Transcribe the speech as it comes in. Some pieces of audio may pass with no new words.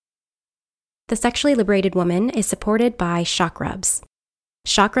The Sexually Liberated Woman is supported by Shock Rubs.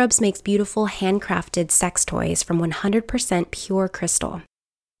 Shock Rubs makes beautiful handcrafted sex toys from 100% pure crystal.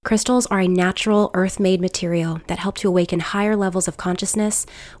 Crystals are a natural earth-made material that help to awaken higher levels of consciousness,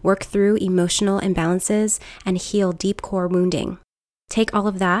 work through emotional imbalances, and heal deep core wounding. Take all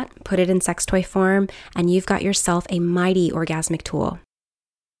of that, put it in sex toy form, and you've got yourself a mighty orgasmic tool.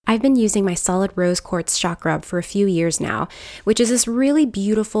 I've been using my solid rose quartz shock rub for a few years now, which is this really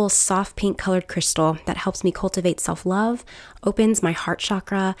beautiful soft pink colored crystal that helps me cultivate self-love, opens my heart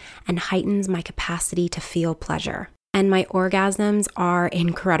chakra, and heightens my capacity to feel pleasure. And my orgasms are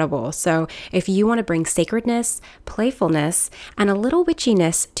incredible. So if you want to bring sacredness, playfulness, and a little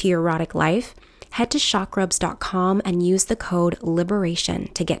witchiness to your erotic life, head to shockrubs.com and use the code LIBERATION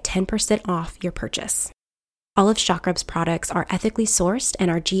to get 10% off your purchase. All of Shock Rubs products are ethically sourced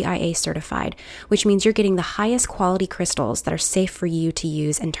and are GIA certified, which means you're getting the highest quality crystals that are safe for you to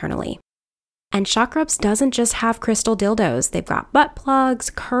use internally. And Shock Rubs doesn't just have crystal dildos. They've got butt plugs,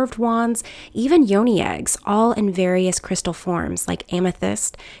 curved wands, even yoni eggs, all in various crystal forms like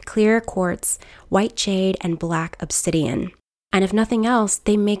amethyst, clear quartz, white jade, and black obsidian. And if nothing else,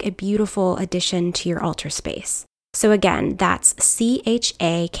 they make a beautiful addition to your altar space. So again, that's CHAKRUBS.com,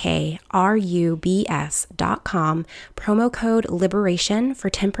 promo code LIBERATION for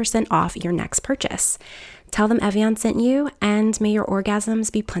 10% off your next purchase. Tell them Evian sent you, and may your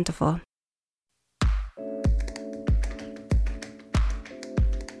orgasms be plentiful.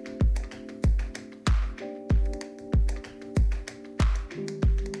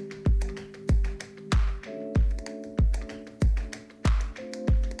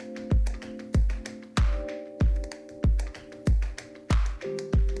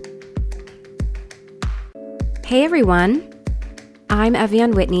 Hey everyone, I'm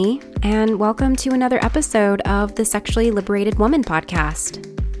Evian Whitney, and welcome to another episode of the Sexually Liberated Woman podcast.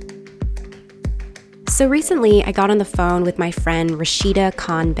 So recently, I got on the phone with my friend Rashida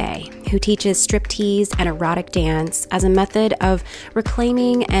Khan Bey, who teaches striptease and erotic dance as a method of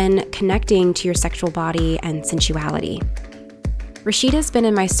reclaiming and connecting to your sexual body and sensuality. Rashida's been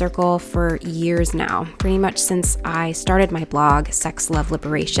in my circle for years now, pretty much since I started my blog, Sex, Love,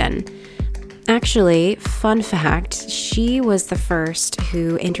 Liberation. Actually, fun fact, she was the first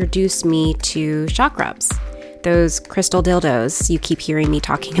who introduced me to shock rubs, those crystal dildos you keep hearing me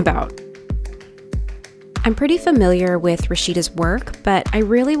talking about. I'm pretty familiar with Rashida's work, but I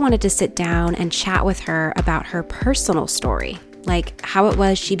really wanted to sit down and chat with her about her personal story, like how it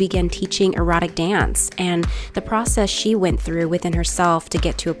was she began teaching erotic dance and the process she went through within herself to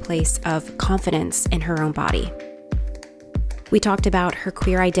get to a place of confidence in her own body. We talked about her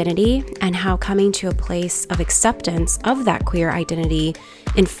queer identity and how coming to a place of acceptance of that queer identity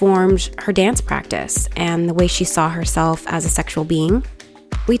informed her dance practice and the way she saw herself as a sexual being.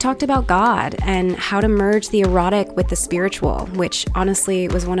 We talked about God and how to merge the erotic with the spiritual, which honestly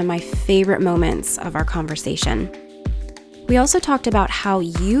was one of my favorite moments of our conversation. We also talked about how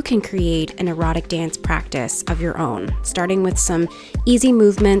you can create an erotic dance practice of your own, starting with some easy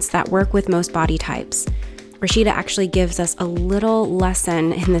movements that work with most body types. Rashida actually gives us a little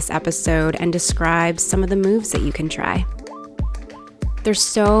lesson in this episode and describes some of the moves that you can try. There's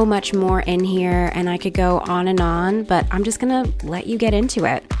so much more in here, and I could go on, but I'm just gonna let you get into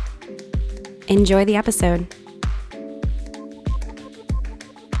it. Enjoy the episode.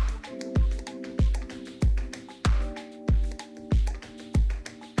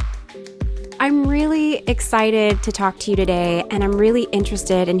 I'm really excited to talk to you today, and I'm really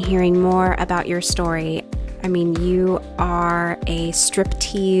interested in hearing more about your story. I mean, you are a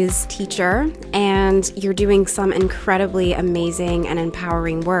striptease teacher and you're doing some incredibly amazing and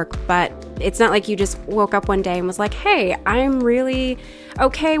empowering work, but it's not like you just woke up one day and was like, hey, I'm really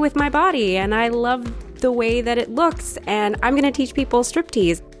okay with my body and I love the way that it looks and I'm going to teach people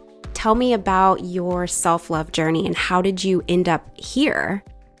striptease. Tell me about your self-love journey and how did you end up here?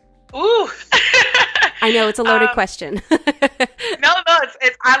 Ooh. I know it's a loaded question. No,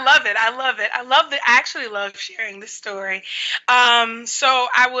 I love it. I actually love sharing this story. So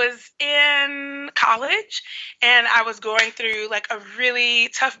I was in college and I was going through like a really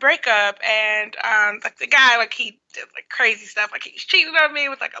tough breakup, and like the guy, like he did like crazy stuff, like he cheated on me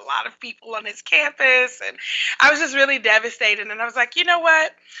with like a lot of people on his campus, and I was just really devastated. And I was like, you know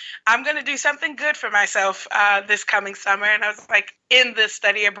what? I'm going to do something good for myself this coming summer. And I was like in the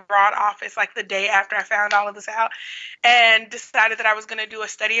study abroad office like the day after I found all of this out, and decided that I was going to do a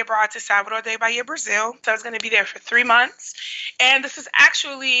study abroad to Salvador de Bahia, Brazil. So I was going to be there for 3 months. And this is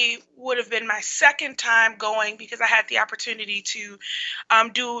actually would have been my second time going, because I had the opportunity to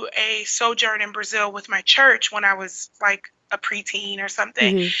do a sojourn in Brazil with my church when I was like a preteen or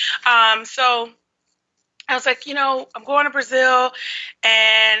something. Mm-hmm. So I was like, I'm going to Brazil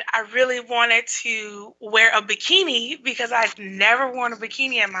and I really wanted to wear a bikini because I've never worn a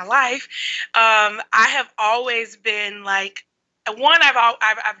bikini in my life. I have always been like, one,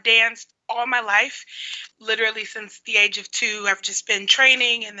 I've danced all my life, literally since the age of 2. I've just been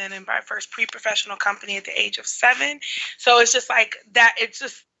training and then in my first pre-professional company at the age of 7. So it's just like that, it's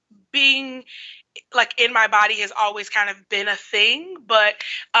just being like in my body has always kind of been a thing, but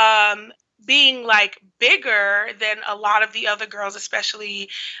being like bigger than a lot of the other girls, especially,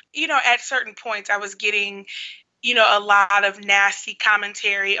 at certain points I was getting, a lot of nasty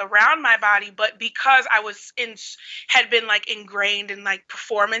commentary around my body, but because I was had been like ingrained in like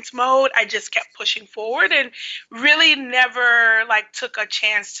performance mode, I just kept pushing forward and really never like took a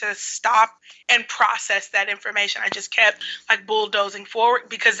chance to stop and process that information. I just kept like bulldozing forward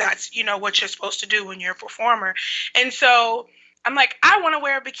because that's, what you're supposed to do when you're a performer. And so I'm like, I want to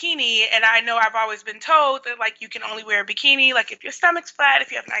wear a bikini. And I know I've always been told that like you can only wear a bikini, like if your stomach's flat,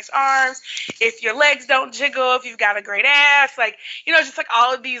 if you have nice arms, if your legs don't jiggle, if you've got a great ass, like, just like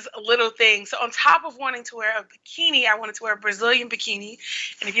all of these little things. So on top of wanting to wear a bikini, I wanted to wear a Brazilian bikini.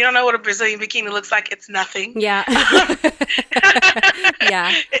 And if you don't know what a Brazilian bikini looks like, it's nothing. Yeah.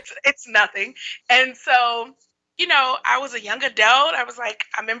 Yeah. It's nothing. And so I was a young adult. I was like,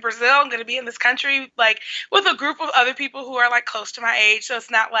 I'm in Brazil. I'm going to be in this country, like with a group of other people who are like close to my age. So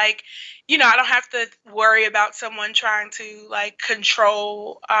it's not like, I don't have to worry about someone trying to like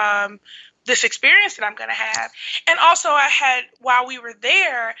control this experience that I'm going to have. And also while we were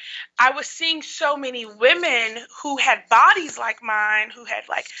there, I was seeing so many women who had bodies like mine, who had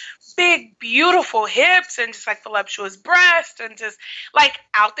like big, beautiful hips and just like voluptuous breasts and just like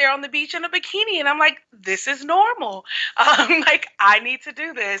out there on the beach in a bikini. And I'm like, this is normal. Like I need to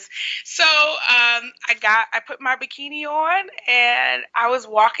do this. So I put my bikini on and I was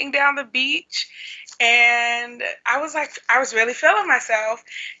walking down the beach and I was really feeling myself.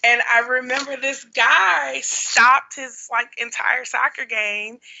 And I remember this guy stopped his like entire soccer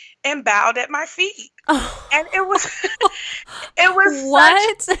game and bowed at my feet. Oh. And it was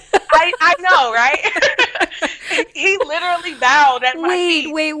what? I know, right? He literally bowed at my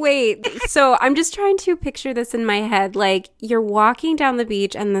feet. Wait. So I'm just trying to picture this in my head. Like you're walking down the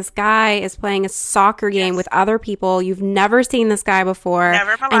beach and this guy is playing a soccer game with other people. You've never seen this guy before.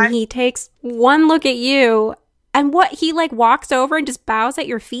 Never in my and life. He takes one look at you and he like walks over and just bows at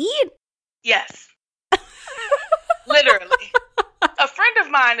your feet? Yes. Literally. A friend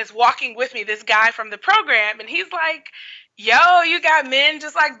of mine is walking with me, this guy from the program, and he's like, yo, you got men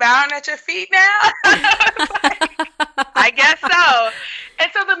just like bowing at your feet now? I guess so.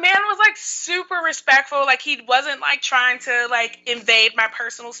 And so the man was like super respectful. Like he wasn't like trying to like invade my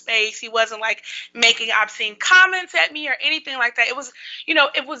personal space. He wasn't like making obscene comments at me or anything like that. It was,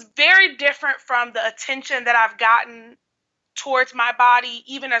 it was very different from the attention that I've gotten towards my body,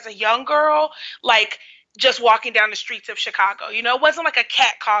 even as a young girl, like just walking down the streets of Chicago. It wasn't like a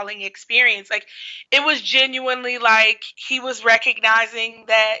catcalling experience. Like it was genuinely like he was recognizing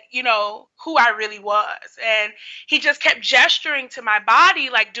that, who I really was. And he just kept gesturing to my body,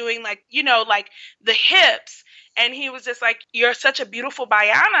 like doing like, like the hips. And he was just like, you're such a beautiful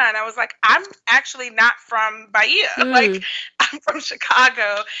Baiana. And I was like, I'm actually not from Bahia. Like I'm from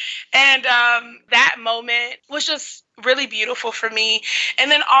Chicago. And that moment was just really beautiful for me. And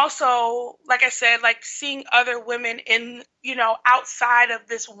then also, like I said, like seeing other women in, outside of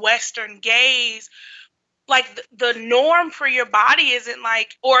this Western gaze, like the norm for your body isn't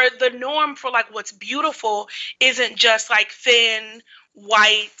like, or the norm for like what's beautiful isn't just like thin,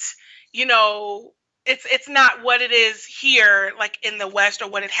 white, it's not what it is here, like in the West, or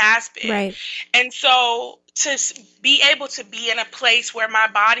what it has been. Right. And so to be able to be in a place where my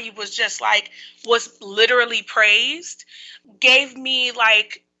body was just like, was literally praised, gave me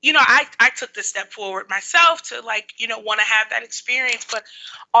like, I took this step forward myself to like, want to have that experience, but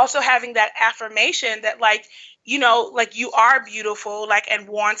also having that affirmation that like, like you are beautiful, like, and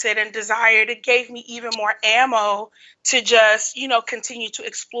wanted and desired. It gave me even more ammo to just, continue to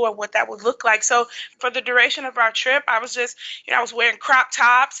explore what that would look like. So for the duration of our trip, I was just, I was wearing crop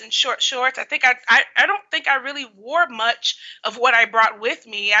tops and short shorts. I think I don't think I really wore much of what I brought with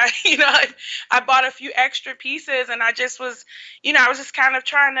me. I bought a few extra pieces and I just was, I was just kind of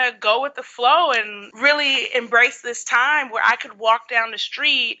trying to go with the flow and really embrace this time where I could walk down the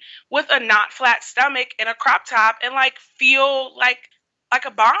street with a not flat stomach and a crop top and like feel like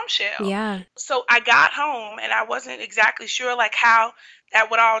a bombshell. Yeah. So I got home and I wasn't exactly sure like how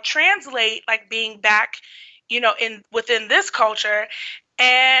that would all translate, like being back, within this culture.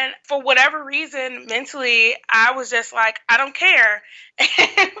 And for whatever reason, mentally, I was just like, I don't care. And,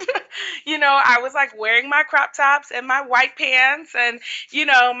 I was like wearing my crop tops and my white pants and,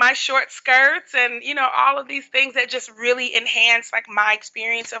 my short skirts and, all of these things that just really enhanced like my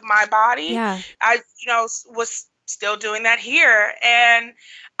experience of my body. Yeah. I, was still doing that here. And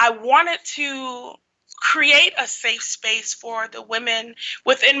I wanted to create a safe space for the women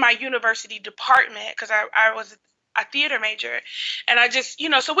within my university department because I was a theater major. And I just,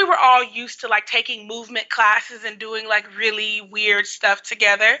 so we were all used to like taking movement classes and doing like really weird stuff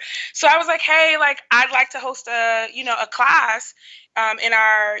together. So I was like, hey, like I'd like to host a class in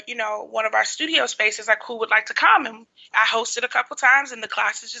our, one of our studio spaces, like who would like to come? And I hosted a couple times and the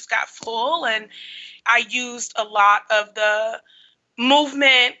classes just got full. And I used a lot of the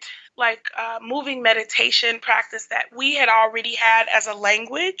movement, like moving meditation practice that we had already had as a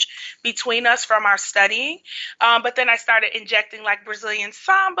language between us from our studying. But then I started injecting like Brazilian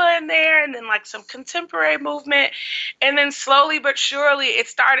samba in there and then like some contemporary movement. And then slowly but surely it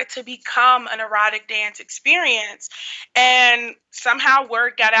started to become an erotic dance experience. And somehow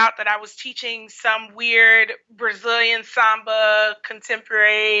word got out that I was teaching some weird Brazilian samba,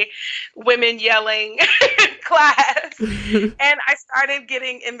 contemporary women yelling class. And I started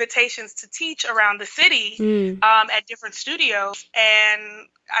getting invitations to teach around the city at different studios. And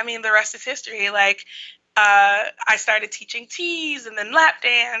I mean, the rest is history. Like, I started teaching tease and then lap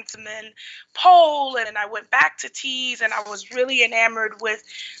dance and then pole. And then I went back to tease and I was really enamored with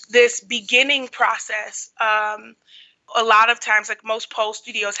this beginning process. A lot of times, like most pole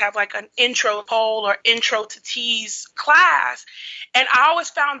studios have like an intro pole or intro to tease class. And I always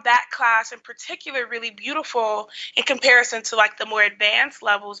found that class in particular really beautiful in comparison to like the more advanced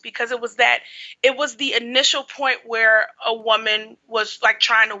levels, because it was the initial point where a woman was like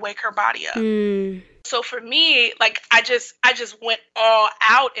trying to wake her body up. So for me, like I just went all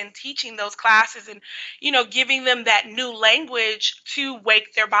out in teaching those classes and, giving them that new language to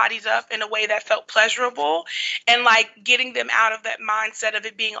wake their bodies up in a way that felt pleasurable and like getting them out of that mindset of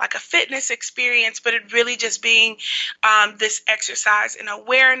it being like a fitness experience, but it really just being this exercise in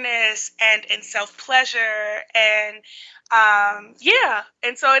awareness and in self-pleasure. And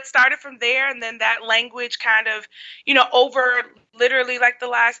and so it started from there. And then that language kind of, over literally like the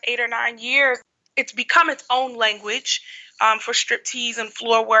last 8 or 9 years, it's become its own language for striptease and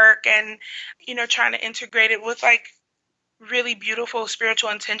floor work and, trying to integrate it with like really beautiful spiritual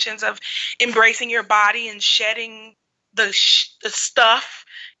intentions of embracing your body and shedding the stuff,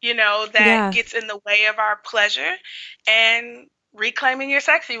 that gets in the way of our pleasure, and reclaiming your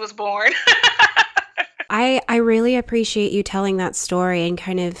sexy was born. I really appreciate you telling that story and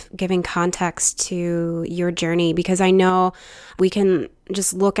kind of giving context to your journey, because I know we can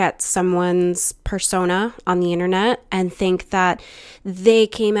just look at someone's persona on the internet and think that they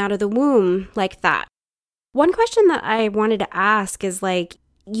came out of the womb like that. One question that I wanted to ask is, like,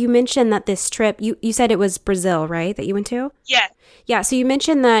 you mentioned that this trip, you said it was Brazil, right, that you went to? Yeah. Yeah, so you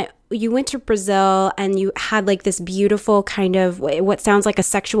mentioned that you went to Brazil and you had like this beautiful kind of what sounds like a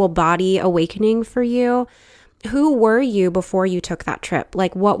sexual body awakening for you. Who were you before you took that trip?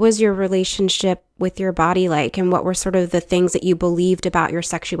 Like, what was your relationship with your body like, and what were sort of the things that you believed about your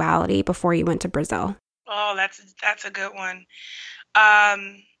sexuality before you went to Brazil? Oh, that's a good one.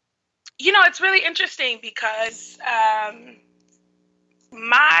 It's really interesting because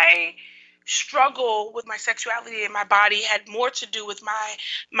my struggle with my sexuality and my body had more to do with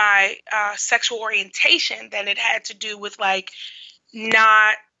my sexual orientation than it had to do with like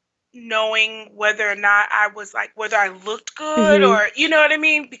not knowing whether or not I was like whether I looked good or you know what I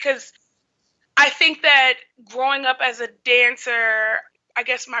mean, because I think that growing up as a dancer, I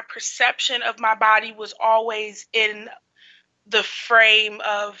guess my perception of my body was always in the frame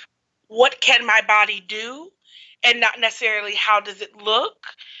of what can my body do and not necessarily how does it look.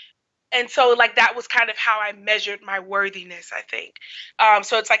 And so like that was kind of how I measured my worthiness, I think.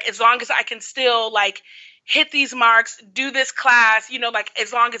 So it's like as long as I can still like hit these marks, do this class, like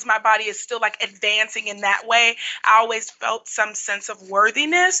as long as my body is still like advancing in that way, I always felt some sense of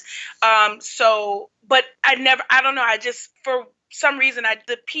worthiness. But I don't know, I just, for some reason,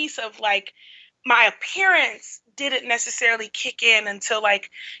 the piece of like my appearance didn't necessarily kick in until like,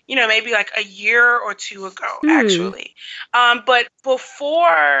 maybe like a year or two ago, actually. But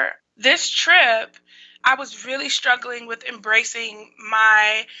before this trip, I was really struggling with embracing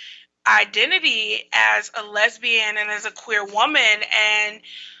my identity as a lesbian and as a queer woman. And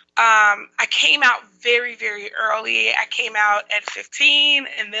I came out very, very early. I came out at 15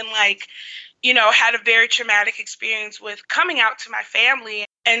 and then like, had a very traumatic experience with coming out to my family.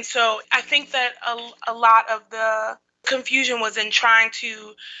 And so I think that a lot of the confusion was in trying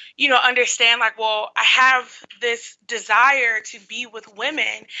to, understand like, well, I have this desire to be with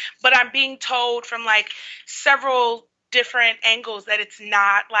women, but I'm being told from like several different angles that it's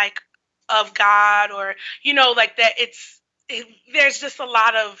not like of God, or, like that there's just a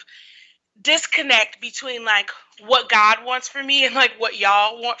lot of disconnect between like what God wants for me and like what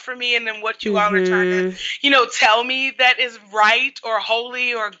y'all want for me, and then what you all are trying to, tell me that is right or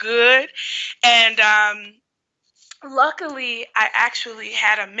holy or good. And luckily, I actually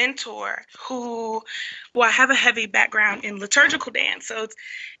had a mentor who, well, I have a heavy background in liturgical dance, so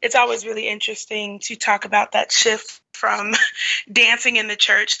it's always really interesting to talk about that shift from dancing in the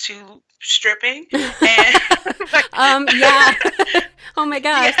church to stripping. And yeah. Oh my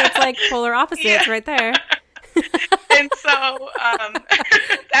gosh, that's like polar opposites right there. And so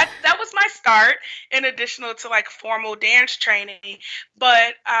that was my start, in additional to like formal dance training.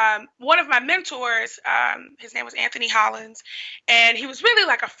 But one of my mentors, his name was Anthony Hollins, and he was really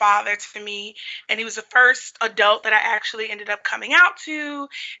like a father to me. And he was the first adult that I actually ended up coming out to.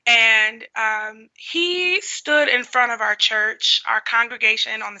 And he stood in front of our church, our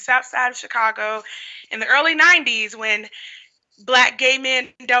congregation on the south side of Chicago in the early 90s, when Black gay men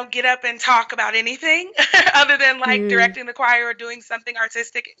don't get up and talk about anything other than like directing the choir or doing something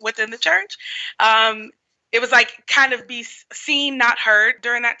artistic within the church. It was like kind of be seen, not heard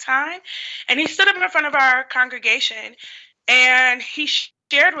during that time. And he stood up in front of our congregation, and he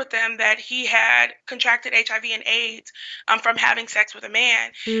shared with them that he had contracted HIV and AIDS from having sex with a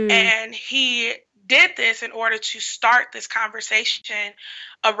man. And he did this in order to start this conversation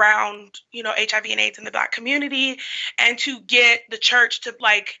around, HIV and AIDS in the Black community, and to get the church to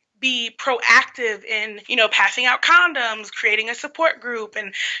like be proactive in, passing out condoms, creating a support group,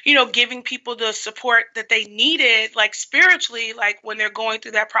 and, giving people the support that they needed, like spiritually, like when they're going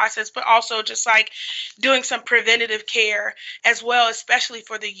through that process, but also just like doing some preventative care as well, especially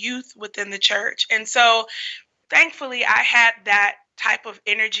for the youth within the church. And so thankfully I had that type of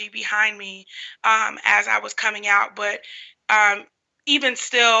energy behind me as I was coming out. But even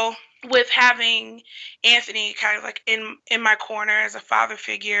still, with having Anthony kind of like in my corner as a father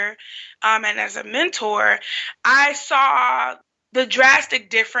figure and as a mentor, I saw the drastic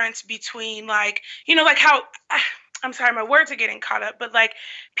difference between like, like how, I'm sorry, my words are getting caught up, but like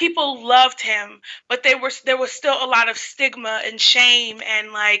people loved him, but there was still a lot of stigma and shame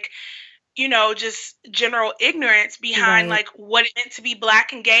and like, just general ignorance behind like what it meant to be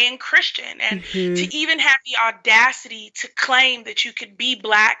Black and gay and Christian, and to even have the audacity to claim that you could be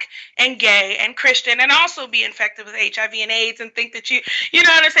Black and gay and Christian and also be infected with HIV and AIDS and think that you know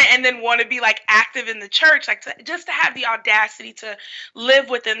what I'm saying, and then want to be like active in the church, like just to have the audacity to live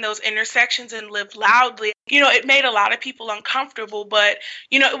within those intersections and live loudly. It made a lot of people uncomfortable, but,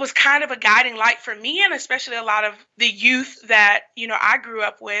 it was kind of a guiding light for me, and especially a lot of the youth that, I grew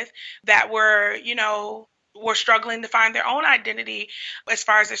up with that were struggling to find their own identity as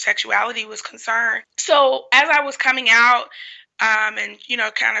far as their sexuality was concerned. So as I was coming out, and,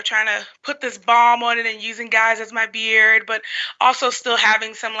 kind of trying to put this balm on it and using guys as my beard, but also still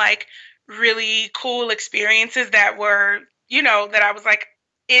having some like really cool experiences that were, that I was like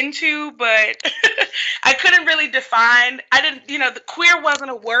into, but I couldn't really define. I didn't, the queer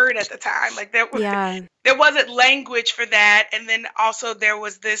wasn't a word at the time. Like there wasn't language for that. And then also there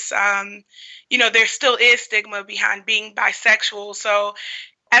was this, there still is stigma behind being bisexual. So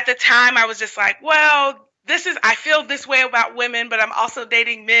at the time I was just like, well, I feel this way about women, but I'm also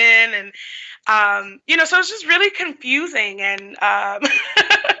dating men. And, so it's just really confusing and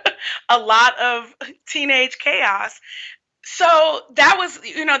a lot of teenage chaos. So that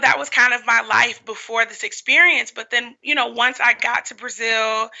was kind of my life before this experience. But then, once I got to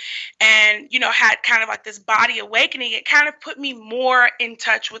Brazil and, had kind of like this body awakening, it kind of put me more in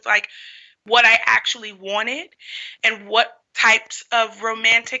touch with like what I actually wanted and what types of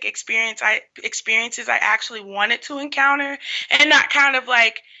romantic experiences I actually wanted to encounter, and not kind of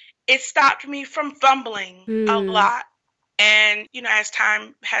like it stopped me from fumbling a lot. And, as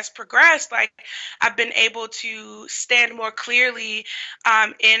time has progressed, like I've been able to stand more clearly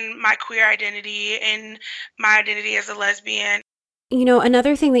in my queer identity, in my identity as a lesbian.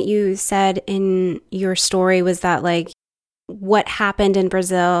 Another thing that you said in your story was that like what happened in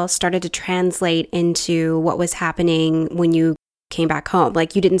Brazil started to translate into what was happening when you came back home.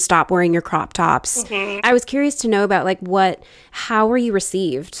 Like you didn't stop wearing your crop tops. I was curious to know about like how were you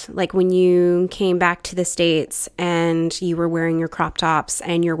received? Like when you came back to the States and you were wearing your crop tops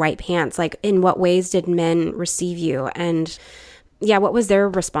and your white pants, like in what ways did men receive you? And what was their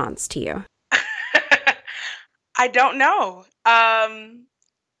response to you? I don't know.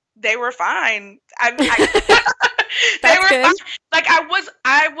 They were fine. They That's were fine. good. Like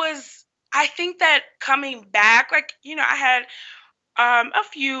I think that coming back, like, I had a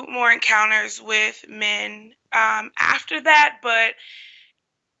few more encounters with men after that, but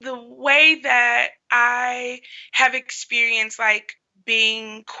the way that I have experienced like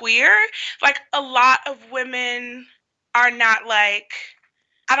being queer, like a lot of women are not like,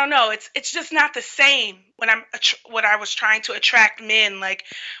 I don't know. It's just not the same when what I was trying to attract men, like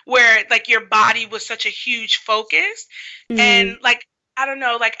where like your body was such a huge focus, and Mm, like I don't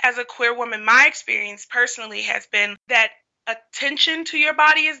know, like as a queer woman, my experience personally has been that attention to your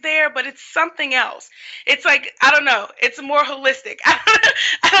body is there, but it's something else. It's like I don't know. It's more holistic.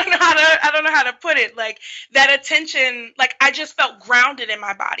 I don't know how to put it. Like that attention, like I just felt grounded in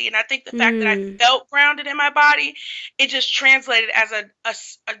my body, and I think the fact that I mm, felt grounded in my body, it just translated as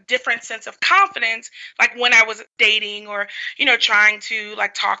a different sense of confidence, like when I was dating or trying to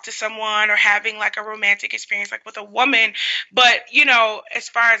like talk to someone or having like a romantic experience like with a woman. But as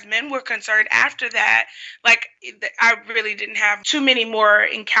far as men were concerned after that, like I really didn't have too many more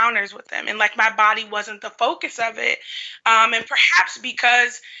encounters with them, and like my body wasn't the focus of it, and perhaps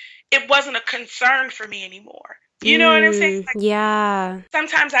because it wasn't a concern for me anymore. You know what I'm saying? Like yeah.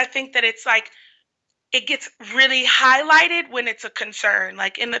 sometimes I think that it's like it gets really highlighted when it's a concern.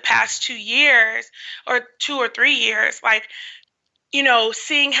 Like in the past 2 years or 2 or 3 years, like,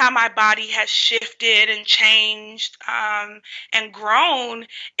 seeing how my body has shifted and changed and grown,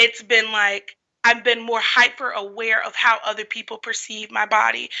 it's been like I've been more hyper aware of how other people perceive my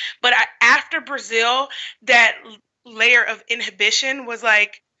body. But after Brazil, that layer of inhibition was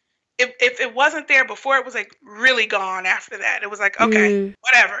like, if it wasn't there before, it was like really gone after that. It was like, okay, Mm,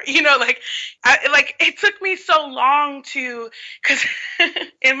 whatever. Like like it took me so long to, because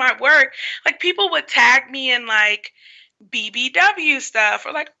in my work, like people would tag me in like BBW stuff,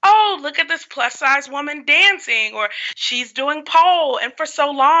 or like, oh, look at this plus size woman dancing, or she's doing pole. And for so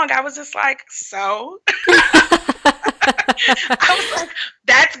long, I was just like, so I was like,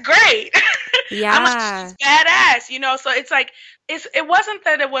 that's great. I'm like, she's yeah. badass, So it's like it wasn't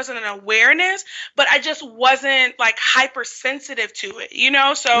that it wasn't an awareness, but I just wasn't like hypersensitive to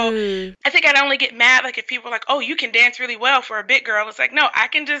it. So Mm, I think I'd only get mad like if people were like, oh, you can dance really well for a big girl. It's like, no, I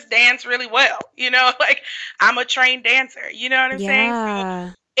can just dance really well, like I'm a trained dancer, you know what I'm saying? So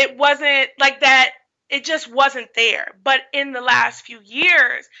yeah. it wasn't like that, it just wasn't there. But in the last few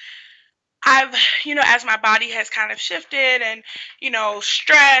years, I've, as my body has kind of shifted and,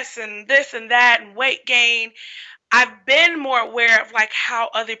 stress and this and that and weight gain, I've been more aware of like how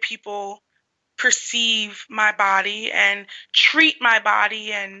other people perceive my body and treat my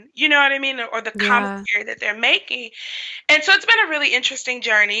body, and you know what I mean, or the Yeah. commentary that they're making. And so it's been a really interesting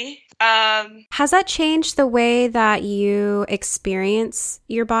journey. Has that changed the way that you experience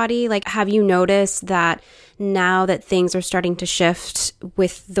your body? Like, have you noticed that now that things are starting to shift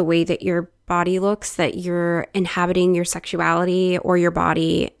with the way that your body looks, that you're inhabiting your sexuality or your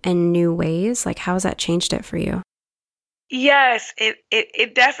body in new ways? Like, how has that changed it for you? Yes,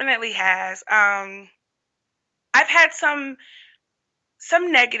 it definitely has. I've had some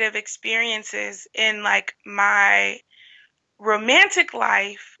negative experiences in like my romantic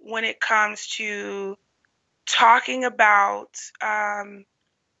life when it comes to talking about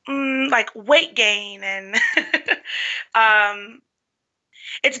like weight gain, and um,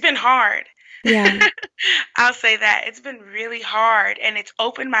 it's been hard. Yeah. I'll say that it's been really hard, and it's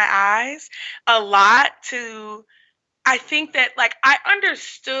opened my eyes a lot to, I think that like I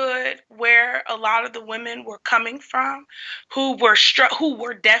understood where a lot of the women were coming from, who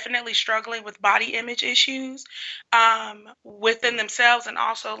were definitely struggling with body image issues within themselves, and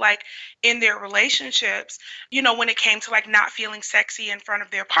also like in their relationships. When it came to like not feeling sexy in front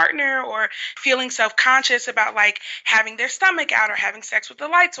of their partner, or feeling self conscious about like having their stomach out or having sex with the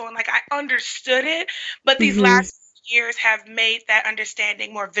lights on. Like I understood it, but these Mm-hmm. last years have made that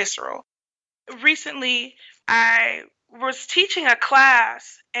understanding more visceral. Recently, I was teaching a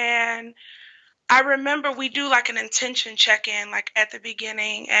class, and I remember we do like an intention check-in like at the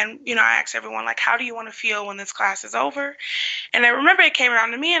beginning, and I asked everyone like, how do you want to feel when this class is over? And I remember it came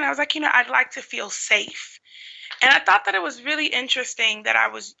around to me, and I was like, I'd like to feel safe. And I thought that it was really interesting that I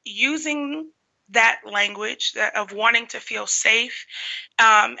was using that language of wanting to feel safe,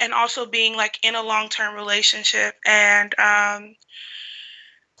 and also being like in a long-term relationship. And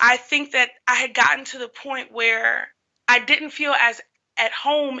I think that I had gotten to the point where I didn't feel as at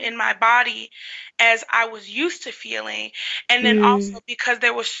home in my body as I was used to feeling. And then Mm, also because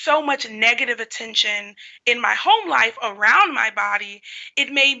there was so much negative attention in my home life around my body,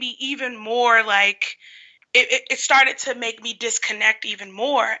 it made me even more like it started to make me disconnect even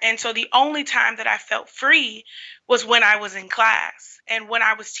more. And so the only time that I felt free was when I was in class and when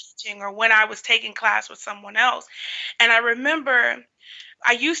I was teaching or when I was taking class with someone else. And I remember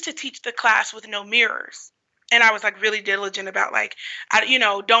I used to teach the class with no mirrors. And I was like really diligent about like,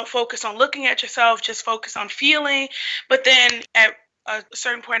 don't focus on looking at yourself, just focus on feeling. But then at a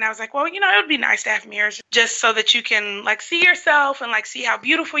certain point, I was like, well, it would be nice to have mirrors just so that you can like see yourself and like see how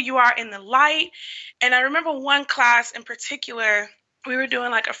beautiful you are in the light. And I remember one class in particular, we were doing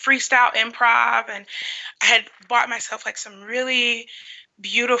like a freestyle improv, and I had bought myself like some really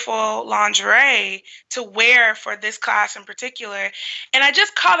beautiful lingerie to wear for this class in particular. And I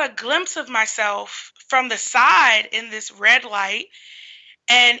just caught a glimpse of myself from the side in this red light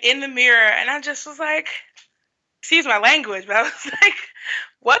and in the mirror. And I just was like, excuse my language, but I was like,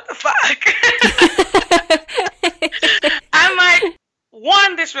 what the fuck? I'm like,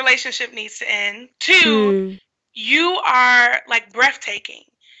 one, this relationship needs to end. Two, you are like breathtaking.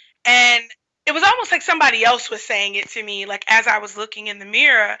 And it was almost like somebody else was saying it to me, like as I was looking in the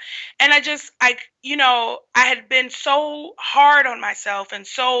mirror. And I had been so hard on myself and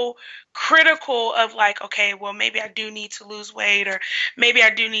so critical of like, okay, well, maybe I do need to lose weight or maybe I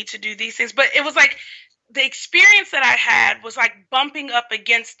do need to do these things. But it was like the experience that I had was like bumping up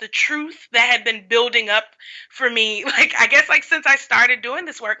against the truth that had been building up for me. Like, I guess like since I started doing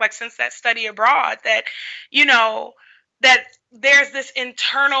this work, like since that study abroad, that, that there's this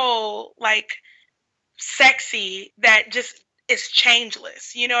internal like sexy that just is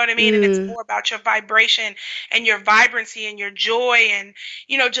changeless. You know what I mean? And it's more about your vibration and your vibrancy and your joy and,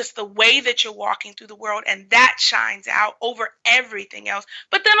 just the way that you're walking through the world. And that shines out over everything else.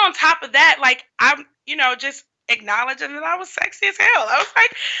 But then on top of that, like I'm, just acknowledging that I was sexy as hell. I was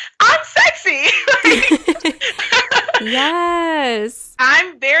like, I'm sexy. Yes.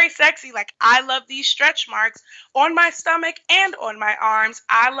 I'm very sexy. Like, I love these stretch marks on my stomach and on my arms.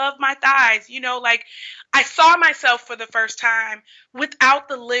 I love my thighs. Like I saw myself for the first time without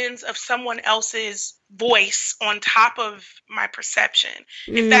the lens of someone else's voice on top of my perception,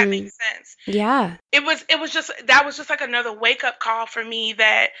 if that makes sense. Yeah. That was just like another wake up call for me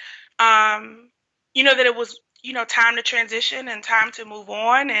that, that it was, time to transition and time to move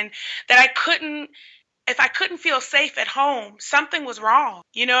on, and that if I couldn't feel safe at home, something was wrong.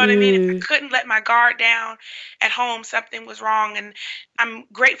 You know what I mean? If I couldn't let my guard down at home, something was wrong. And I'm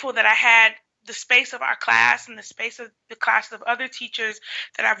grateful that I had the space of our class and the space of the classes of other teachers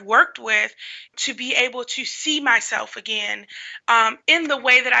that I've worked with to be able to see myself again in the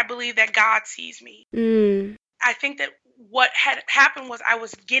way that I believe that God sees me. I think that what had happened was I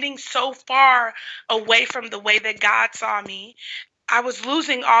was getting so far away from the way that God saw me. I was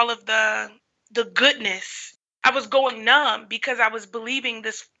losing all of the goodness. I was going numb because I was believing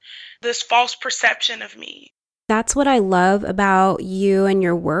this false perception of me. That's what I love about you and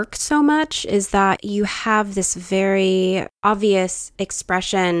your work so much, is that you have this very obvious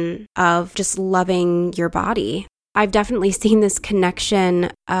expression of just loving your body. I've definitely seen this connection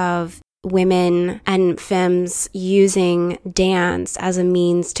of women and femmes using dance as a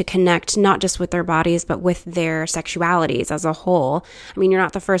means to connect not just with their bodies, but with their sexualities as a whole. I mean, you're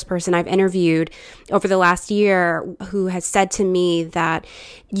not the first person I've interviewed over the last year who has said to me that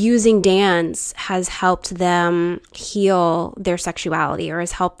using dance has helped them heal their sexuality or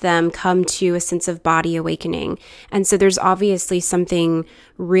has helped them come to a sense of body awakening. And so there's obviously something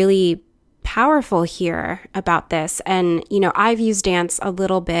really powerful here about this. And, I've used dance a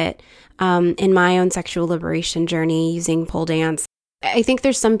little bit in my own sexual liberation journey using pole dance. I think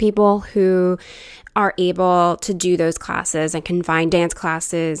there's some people who are able to do those classes and can find dance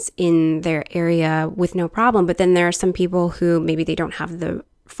classes in their area with no problem. But then there are some people who maybe they don't have the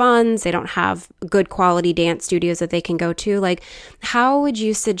funds, they don't have good quality dance studios that they can go to. Like, how would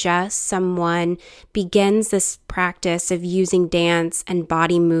you suggest someone begins this practice of using dance and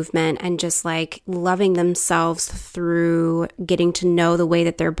body movement and just like loving themselves through getting to know the way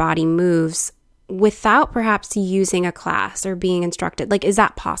that their body moves without perhaps using a class or being instructed? Like, is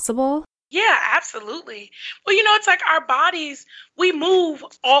that possible? Yeah, absolutely. Well, it's like our bodies, we move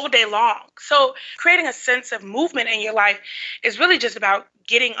all day long. So creating a sense of movement in your life is really just about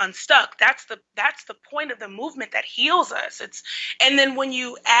getting unstuck. That's the point of the movement that heals us. And then when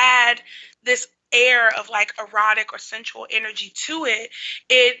you add this air of like erotic or sensual energy to it,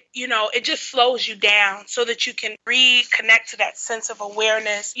 it just slows you down so that you can reconnect to that sense of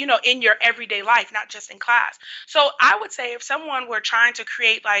awareness, in your everyday life, not just in class. So I would say if someone were trying to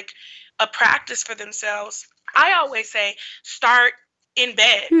create like a practice for themselves, I always say start in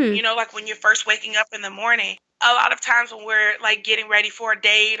bed, like when you're first waking up in the morning. a lot of times when we're like getting ready for a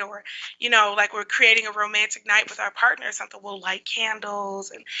date, or, like we're creating a romantic night with our partner or something, we'll light candles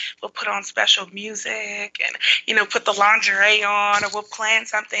and we'll put on special music and, put the lingerie on, or we'll plan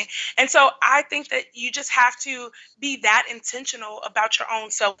something. And so I think that you just have to be that intentional about your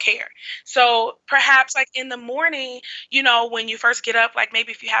own self-care. So perhaps like in the morning, when you first get up, like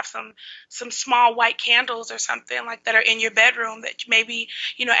maybe if you have some small white candles or something like that are in your bedroom, that maybe,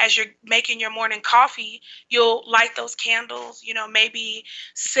 as you're making your morning coffee, you'll light those candles, maybe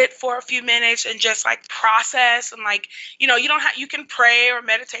sit for a few minutes and just like process, and like, you don't have, you can pray or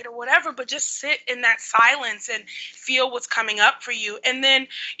meditate or whatever, but just sit in that silence and feel what's coming up for you. And then,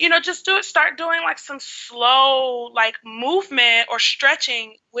 just start doing like some slow, like movement or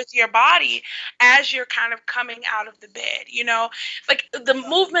stretching with your body as you're kind of coming out of the bed, like the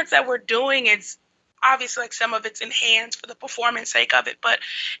movements that we're doing, it's obviously like some of it's enhanced for the performance sake of it, but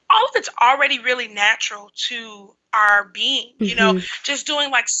all of it's already really natural to our being, just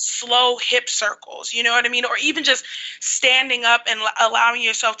doing like slow hip circles, you know what I mean? Or even just standing up and allowing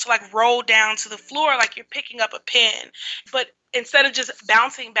yourself to like roll down to the floor like you're picking up a pin. But instead of just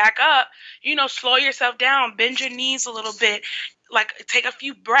bouncing back up, slow yourself down, bend your knees a little bit, like take a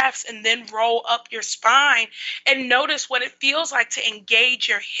few breaths and then roll up your spine and notice what it feels like to engage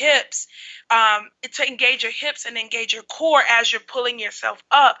your hips, and engage your core as you're pulling yourself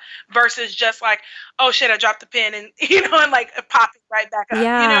up, versus just like, oh shit, I dropped the pin, and and like popping right back up.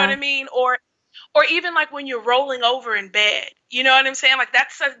 Yeah. You know what I mean? Or even like when you're rolling over in bed, you know what I'm saying? Like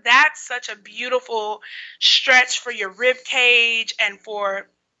that's such a beautiful stretch for your rib cage and for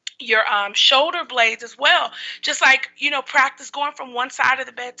your shoulder blades as well. Just like, practice going from one side of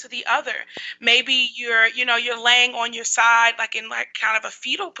the bed to the other. Maybe you're laying on your side, like in like kind of a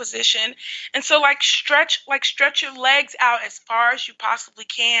fetal position. And so like stretch your legs out as far as you possibly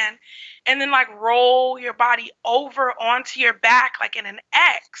can. And then like roll your body over onto your back, like in an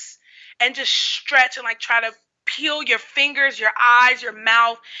X, and just stretch and like try to peel your fingers, your eyes, your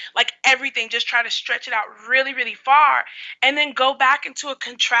mouth, like everything. Just try to stretch it out really, really far. And then go back into a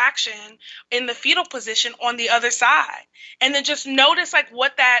contraction in the fetal position on the other side. And then just notice like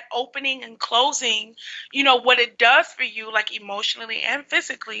what that opening and closing, what it does for you, like emotionally and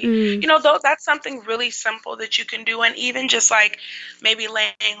physically. Though that's something really simple that you can do. And even just like maybe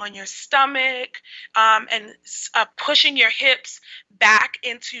laying on your stomach, and pushing your hips back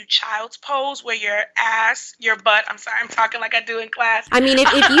into child's pose, where your butt, I'm sorry, I'm talking like I do in class. I mean,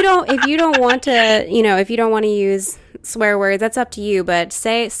 if you don't want to, if you don't want to use swear words, that's up to you, but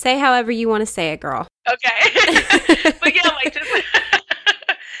say however you want to say it, girl. Okay. But yeah, like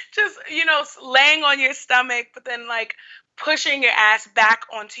just laying on your stomach, but then like pushing your ass back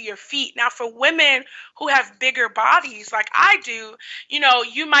onto your feet. Now, for women who have bigger bodies like I do,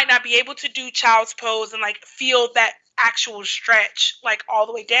 you might not be able to do child's pose and like feel that actual stretch like all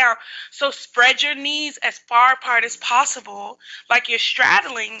the way down. So spread your knees as far apart as possible, like you're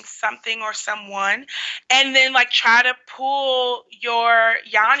straddling something or someone, and then like try to pull your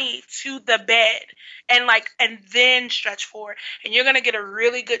yoni to the bed, and then stretch forward. And you're going to get a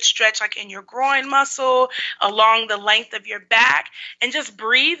really good stretch like in your groin muscle, along the length of your back, and just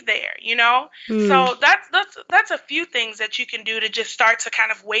breathe there, So that's a few things that you can do to just start to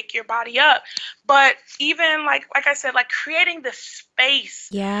kind of wake your body up. But even like I said, like creating the space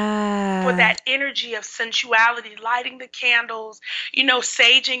for that energy of sensuality, lighting the candles,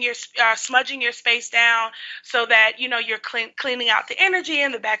 saging your, smudging your space down so that, you're cleaning out the energy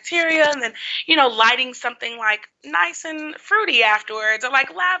and the bacteria, and then, lighting something like nice and fruity afterwards, or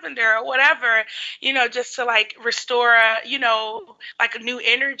like lavender or whatever, just to like restore, like a new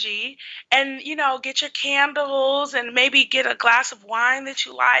energy, and, get your candles and maybe get a glass of wine that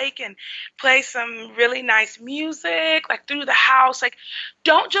you like and play some really nice music, like through the house. Like,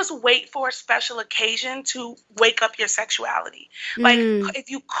 don't just wait for a special occasion to wake up your sexuality. Like, if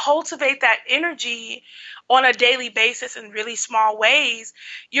you cultivate that energy on a daily basis in really small ways,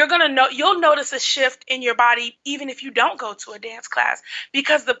 you'll notice a shift in your body even if you don't go to a dance class.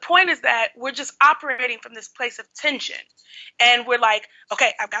 Because the point is that we're just operating from this place of tension. And we're like,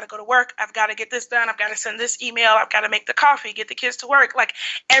 okay, I've got to go to work. I've got to get this done. I've got to send this email. I've got to make the coffee, get the kids to work. Like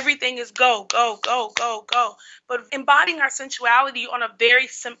everything is go, go, go, go, go. But embodying our sensuality on a very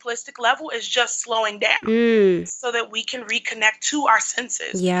simplistic level is just slowing down so that we can reconnect to our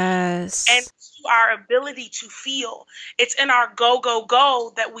senses. Yes. And to our ability to feel. It's in our go, go,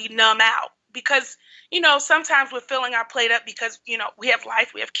 go that we numb out. Because, sometimes we're filling our plate up because, we have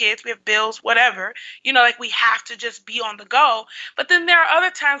life, we have kids, we have bills, whatever, like we have to just be on the go. But then there are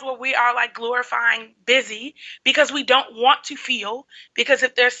other times where we are like glorifying busy because we don't want to feel, because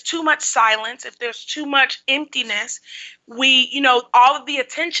if there's too much silence, if there's too much emptiness, all of the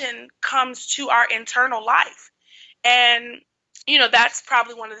attention comes to our internal life. And that's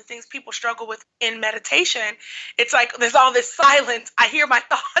probably one of the things people struggle with in meditation. It's like there's all this silence. I hear my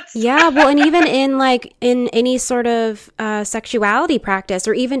thoughts. Yeah, well, and even in any sort of sexuality practice,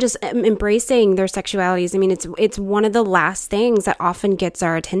 or even just embracing their sexualities, I mean, it's one of the last things that often gets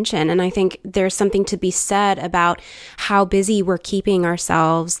our attention. And I think there's something to be said about how busy we're keeping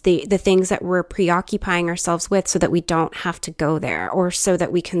ourselves, the things that we're preoccupying ourselves with, so that we don't have to go there, or so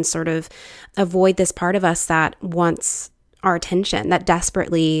that we can sort of avoid this part of us that wants our attention, that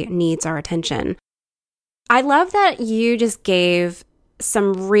desperately needs our attention. I love that you just gave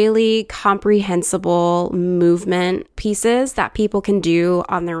some really comprehensible movement pieces that people can do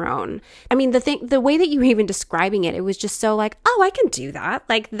on their own. I mean, the way that you were even describing it, it was just so like, oh, I can do that.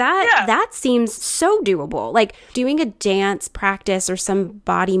 Like that seems so doable. Like doing a dance practice or some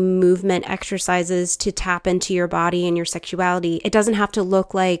body movement exercises to tap into your body and your sexuality. It doesn't have to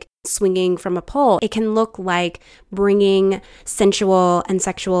look like swinging from a pole. It can look like bringing sensual and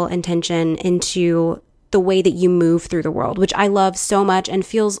sexual intention into the way that you move through the world, which I love so much and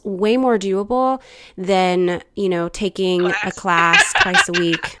feels way more doable than, taking a class twice a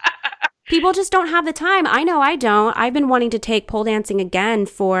week. People just don't have the time. I know I don't. I've been wanting to take pole dancing again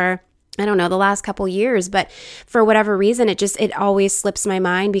for, I don't know, the last couple years, but for whatever reason, it always slips my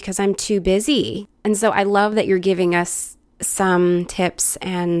mind because I'm too busy. And so I love that you're giving us some tips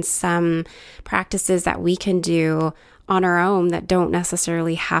and some practices that we can do on our own that don't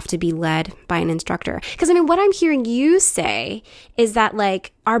necessarily have to be led by an instructor. Because I mean, what I'm hearing you say is that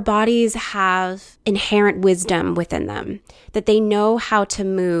like our bodies have inherent wisdom within them, that they know how to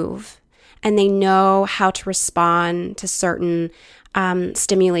move and they know how to respond to certain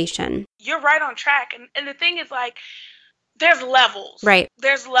stimulation. You're right on track. And the thing is like, there's levels. Right.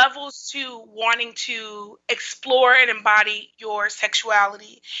 There's levels to wanting to explore and embody your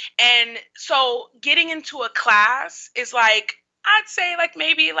sexuality. And so getting into a class is like, I'd say like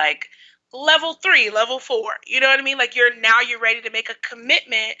maybe like level 3, level 4. You know what I mean? Like you're ready to make a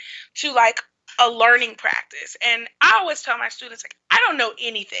commitment to like a learning practice. And I always tell my students, like, I don't know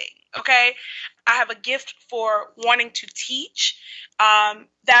anything. Okay. I have a gift for wanting to teach.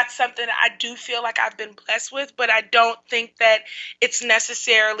 That's something that I do feel like I've been blessed with, but I don't think that it's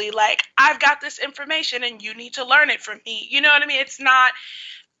necessarily like I've got this information and you need to learn it from me. You know what I mean? It's not.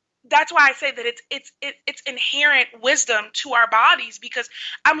 That's why I say that it's inherent wisdom to our bodies, because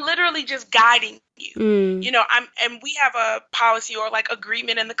I'm literally just guiding you. And we have a policy or like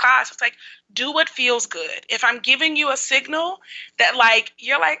agreement in the class. It's like, do what feels good. If I'm giving you a signal that like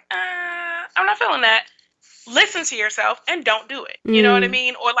you're like, I'm not feeling that, listen to yourself and don't do it. You know what I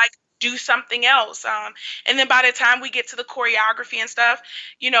mean? Or like do something else. And then by the time we get to the choreography and stuff,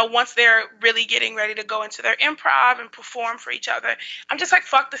 once they're really getting ready to go into their improv and perform for each other, I'm just like,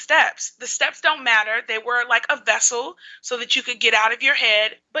 fuck the steps. The steps don't matter. They were like a vessel so that you could get out of your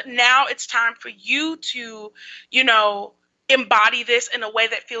head. But now it's time for you to, embody this in a way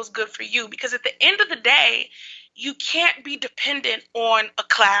that feels good for you. Because at the end of the day, you can't be dependent on a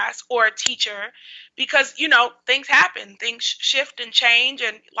class or a teacher because, things happen, things shift and change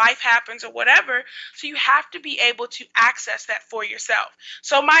and life happens or whatever. So you have to be able to access that for yourself.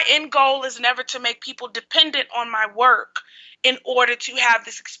 So my end goal is never to make people dependent on my work in order to have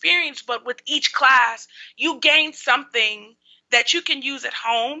this experience. But with each class, you gain something that you can use at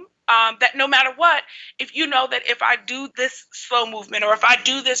home. That no matter what, if you know that if I do this slow movement or if I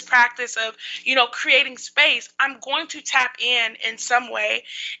do this practice of, creating space, I'm going to tap in some way,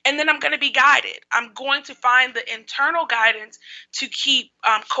 and then I'm going to be guided. I'm going to find the internal guidance to keep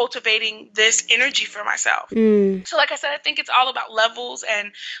cultivating this energy for myself. So like I said, I think it's all about levels,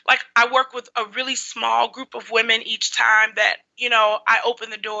 and like I work with a really small group of women each time that, I open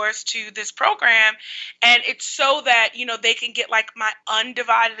the doors to this program, and it's so that, they can get like my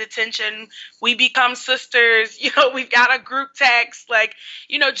undivided attention. We become sisters, we've got a group text, like,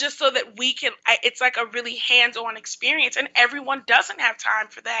 just so that we can, it's like a really hands-on experience, and everyone doesn't have time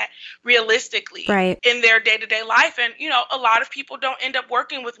for that realistically in their day-to-day life. And, a lot of people don't end up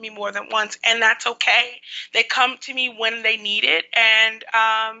working with me more than once, and that's okay. They come to me when they need it. And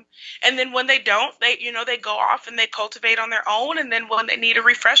then when they don't, they go off and they cultivate on their own. And then when they need a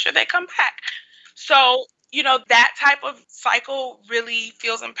refresher, they come back. So that type of cycle really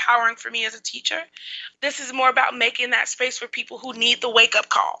feels empowering for me as a teacher. This is more about making that space for people who need the wake up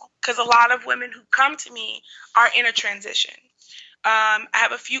call, because a lot of women who come to me are in a transition. I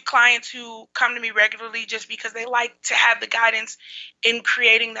have a few clients who come to me regularly just because they like to have the guidance in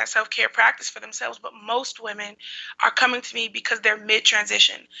creating that self-care practice for themselves. But most women are coming to me because they're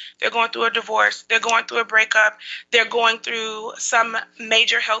mid-transition. They're going through a divorce. They're going through a breakup. They're going through some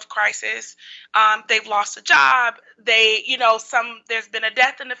major health crisis. They've lost a job. There's been a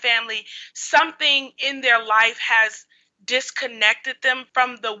death in the family. Something in their life has disconnected them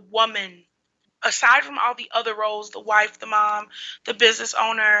from the woman. Aside from all the other roles, the wife, the mom, the business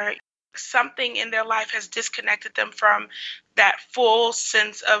owner, something in their life has disconnected them from that full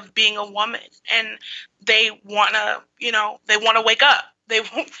sense of being a woman. And they want to wake up. They're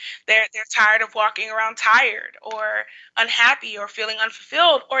tired of walking around tired or unhappy or feeling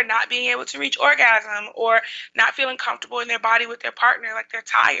unfulfilled or not being able to reach orgasm or not feeling comfortable in their body with their partner. Like, they're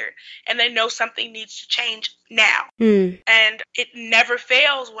tired and they know something needs to change now. And it never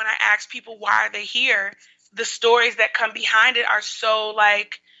fails when I ask people why are they here. The stories that come behind it are so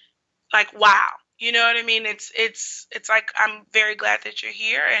like wow. You know what I mean? It's like, I'm very glad that you're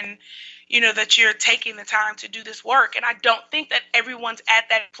here and that you're taking the time to do this work. And I don't think that everyone's at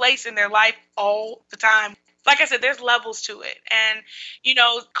that place in their life all the time. Like I said, there's levels to it. And,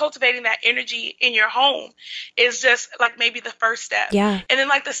 cultivating that energy in your home is just like maybe the first step. Yeah. And then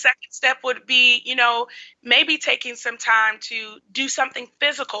like the second step would be, maybe taking some time to do something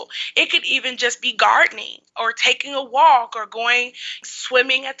physical. It could even just be gardening or taking a walk or going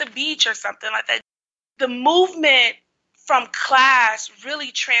swimming at the beach or something like that. The movement from class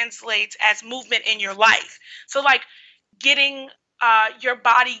really translates as movement in your life. So like getting your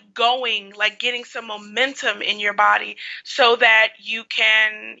body going, like getting some momentum in your body so that you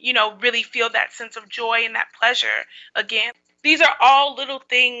can, really feel that sense of joy and that pleasure again. These are all little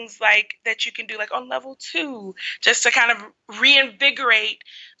things like that you can do like on level 2, just to kind of reinvigorate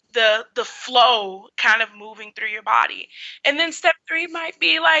the flow kind of moving through your body. And then step 3 might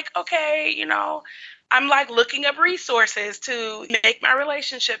be like, okay, I'm like looking up resources to make my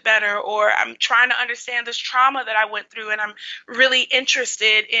relationship better, or I'm trying to understand this trauma that I went through and I'm really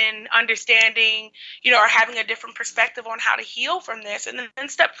interested in understanding, or having a different perspective on how to heal from this. And then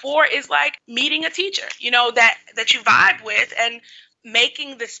step 4 is like meeting a teacher, that you vibe with and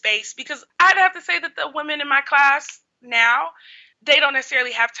making the space, because I'd have to say that the women in my class now, they don't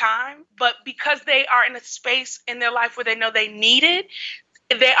necessarily have time, but because they are in a space in their life where they know they need it,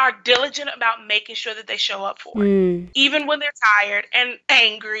 they are diligent about making sure that they show up for it. Even when they're tired and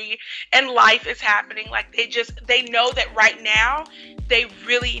angry and life is happening, like they know that right now they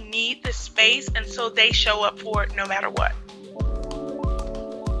really need the space, and so they show up for it no matter what.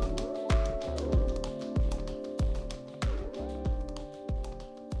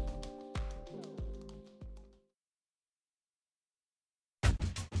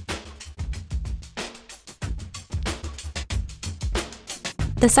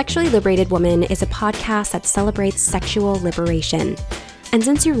 The Sexually Liberated Woman is a podcast that celebrates sexual liberation. And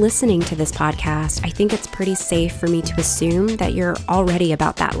since you're listening to this podcast, I think it's pretty safe for me to assume that you're already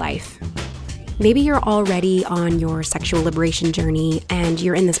about that life. Maybe you're already on your sexual liberation journey and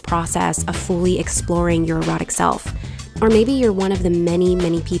you're in this process of fully exploring your erotic self. Or maybe you're one of the many,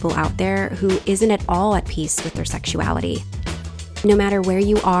 many people out there who isn't at all at peace with their sexuality. No matter where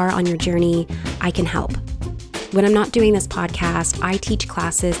you are on your journey, I can help. When I'm not doing this podcast, I teach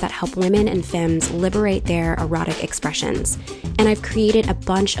classes that help women and femmes liberate their erotic expressions. And I've created a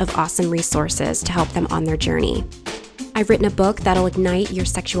bunch of awesome resources to help them on their journey. I've written a book that'll ignite your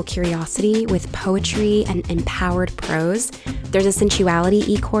sexual curiosity with poetry and empowered prose. There's a Sensuality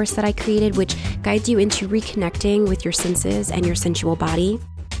e-course that I created, which guides you into reconnecting with your senses and your sensual body.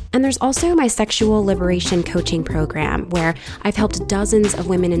 And there's also my sexual liberation coaching program, where I've helped dozens of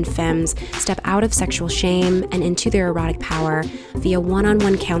women and femmes step out of sexual shame and into their erotic power via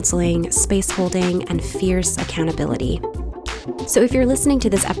one-on-one counseling, space holding, and fierce accountability. So if you're listening to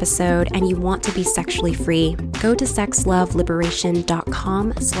this episode and you want to be sexually free, go to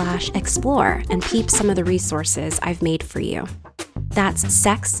sexloveliberation.com/explore and peep some of the resources I've made for you. That's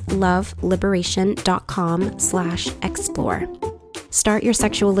sexloveliberation.com/explore. Start your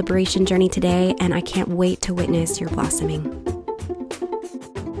sexual liberation journey today, and I can't wait to witness your blossoming.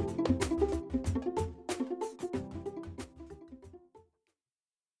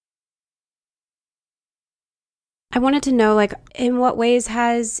 I wanted to know, in what ways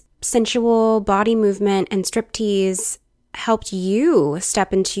has sensual body movement and striptease helped you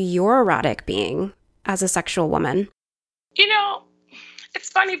step into your erotic being as a sexual woman? It's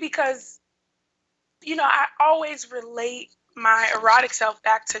funny because I always relate my erotic self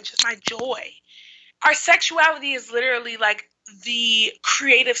back to just my joy. Our sexuality is literally like the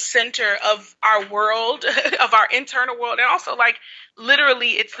creative center of our world, of our internal world, and also like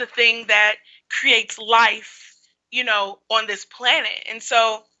literally it's the thing that creates life, on this planet. And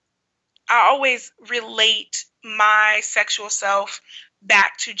so I always relate my sexual self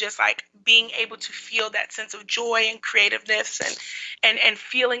back to just like being able to feel that sense of joy and creativeness and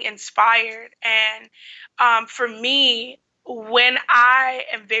feeling inspired. And for me, when I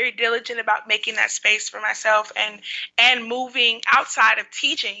am very diligent about making that space for myself and moving outside of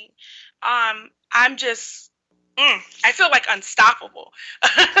teaching, I'm just I feel like unstoppable.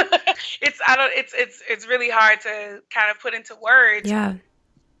 It's really hard to kind of put into words. Yeah.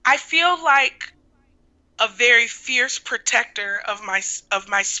 I feel like a very fierce protector of my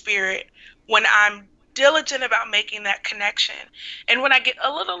spirit when I'm diligent about making that connection. And when I get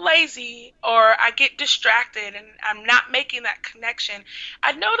a little lazy or I get distracted and I'm not making that connection,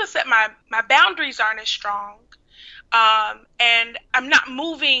 I notice that my boundaries aren't as strong. And I'm not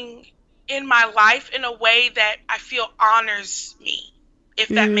moving in my life in a way that I feel honors me, if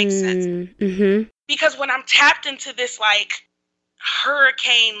that makes sense. Mm-hmm. Because when I'm tapped into this like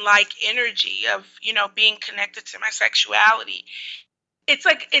hurricane like energy of being connected to my sexuality, it's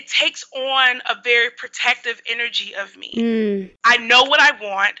like it takes on a very protective energy of me. I know what I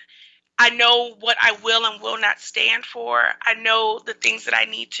want. I know what I will and will not stand for. I know the things that I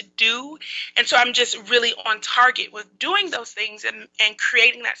need to do. And so I'm just really on target with doing those things and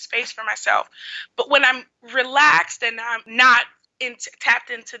creating that space for myself. But when I'm relaxed and I'm not tapped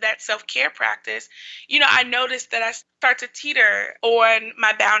into that self-care practice, I notice that I start to teeter on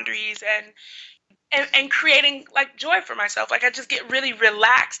my boundaries and creating like joy for myself. Like I just get really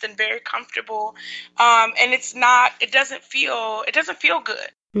relaxed and very comfortable. And it doesn't feel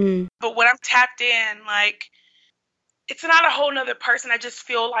good. But when I'm tapped in, like it's not a whole nother person. I just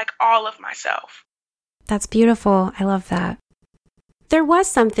feel like all of myself. That's beautiful. I love that. There was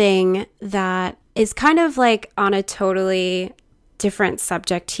something that is kind of like on a totally different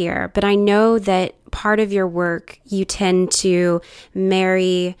subject here, but I know that part of your work, you tend to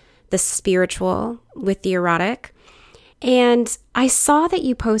marry the spiritual with the erotic. And I saw that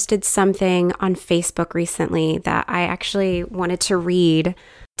you posted something on Facebook recently that I actually wanted to read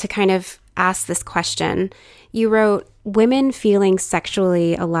to kind of ask this question. You wrote, "Women feeling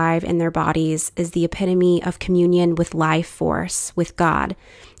sexually alive in their bodies is the epitome of communion with life force, with God.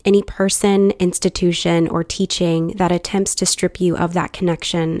 Any person, institution, or teaching that attempts to strip you of that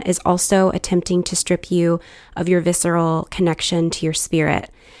connection is also attempting to strip you of your visceral connection to your spirit.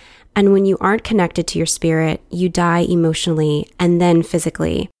 And when you aren't connected to your spirit, you die emotionally and then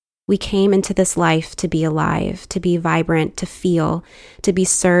physically. We came into this life to be alive, to be vibrant, to feel, to be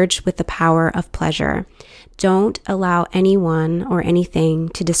surged with the power of pleasure. Don't allow anyone or anything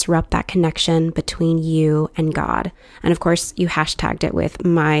to disrupt that connection between you and God." And of course, you hashtagged it with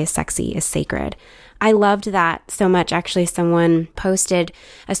 "My sexy is sacred." I loved that so much. Actually, someone posted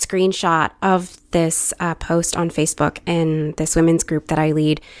a screenshot of this post on Facebook in this women's group that I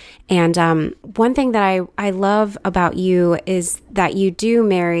lead. And one thing that I love about you is that you do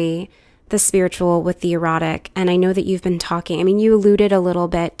marry the spiritual with the erotic. And I know that you've been talking, I mean, you alluded a little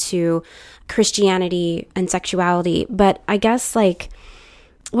bit to Christianity and sexuality, but I guess like,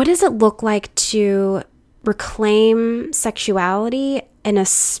 what does it look like to reclaim sexuality in a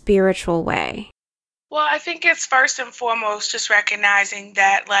spiritual way? Well, I think it's first and foremost just recognizing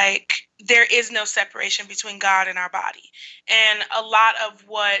that like there is no separation between God and our body. And a lot of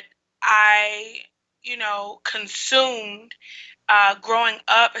what I, consumed growing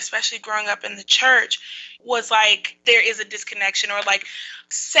up, especially growing up in the church, was like there is a disconnection, or like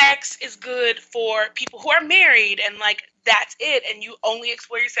sex is good for people who are married and like that's it, and you only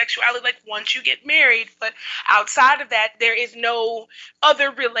explore your sexuality like once you get married. But outside of that, there is no other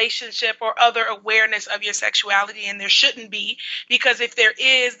relationship or other awareness of your sexuality, and there shouldn't be, because if there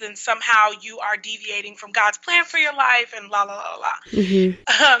is, then somehow you are deviating from God's plan for your life and la la la la.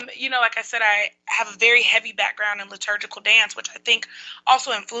 Like I said, I have a very heavy background in liturgical dance, which I think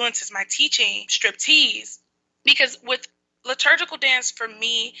also influences my teaching striptease, because with liturgical dance for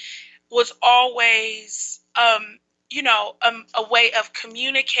me was always a way of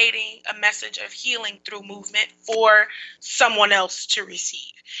communicating a message of healing through movement for someone else to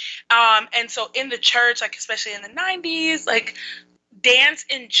receive. And so in the church, like especially in the 90s, like dance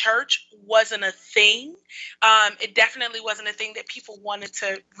in church wasn't a thing. It definitely wasn't a thing that people wanted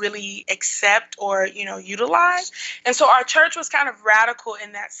to really accept or, utilize. And so our church was kind of radical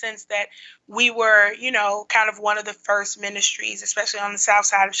in that sense that we were, kind of one of the first ministries, especially on the south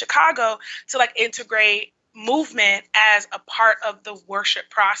side of Chicago, to like integrate movement as a part of the worship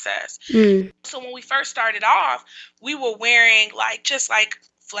process. So when we first started off, we were wearing just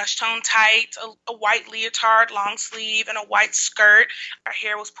flesh tone tights, a white leotard, long sleeve, and a white skirt. Our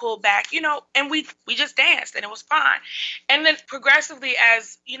hair was pulled back, and we just danced, and it was fine. And then progressively,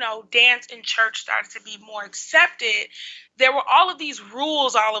 as dance in church started to be more accepted, there were all of these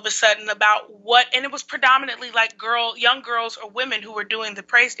rules all of a sudden about and it was predominantly like young girls or women who were doing the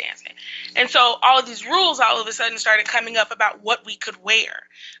praise dancing. And so all of these rules all of a sudden started coming up about what we could wear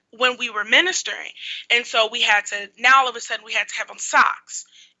when we were ministering. And so all of a sudden we had to have on socks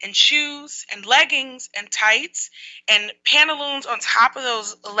and shoes and leggings and tights and pantaloons on top of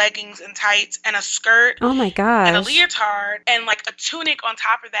those leggings and tights and a skirt. Oh my gosh. And a leotard and like a tunic on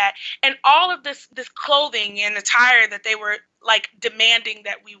top of that. And all of this clothing and attire that they were like demanding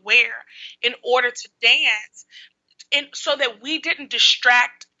that we wear in order to dance, and so that we didn't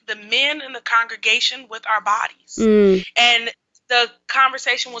distract the men in the congregation with our bodies. And the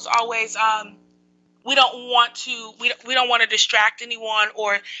conversation was always, we don't want to distract anyone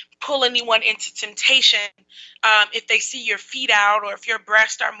or pull anyone into temptation if they see your feet out or if your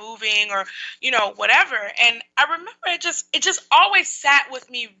breasts are moving or whatever. And I remember it just always sat with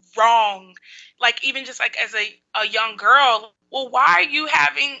me wrong, like even just like as a young girl. Well, why are you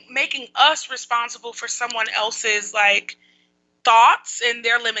making us responsible for someone else's like thoughts and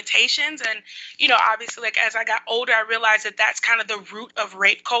their limitations? And obviously, like as I got older, I realized that that's kind of the root of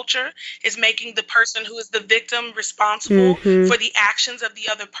rape culture, is making the person who is the victim responsible for the actions of the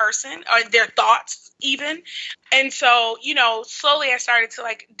other person or their thoughts even. And so slowly I started to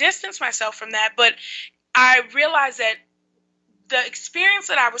like distance myself from that. But I realized that the experience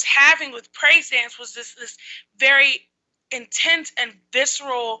that I was having with praise dance was this very intense and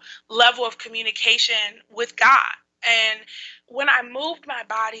visceral level of communication with God. And when I moved my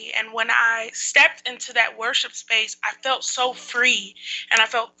body and when I stepped into that worship space, I felt so free and I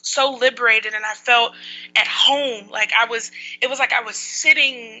felt so liberated and I felt at home. It was like I was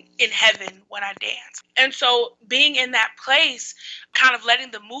sitting in heaven when I danced. And so being in that place, kind of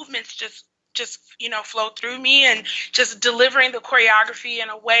letting the movements just flow through me and just delivering the choreography in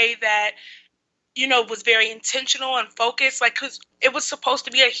a way that was very intentional and focused, because it was supposed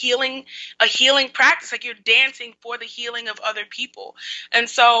to be a healing practice. Like you're dancing for the healing of other people. And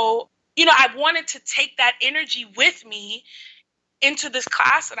so, I wanted to take that energy with me into this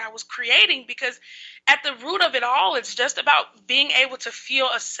class that I was creating, because at the root of it all, it's just about being able to feel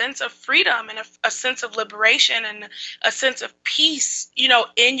a sense of freedom and a sense of liberation and a sense of peace,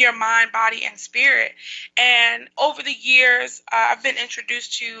 in your mind, body, and spirit. And over the years, I've been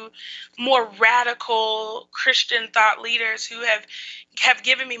introduced to more radical Christian thought leaders who have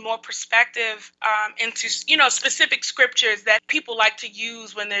given me more perspective into, specific scriptures that people like to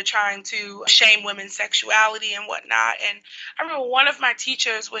use when they're trying to shame women's sexuality and whatnot. And I remember one of my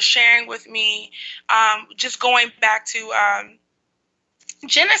teachers was sharing with me, just going back to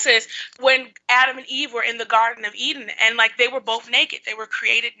Genesis, when Adam and Eve were in the Garden of Eden, and like they were both naked, they were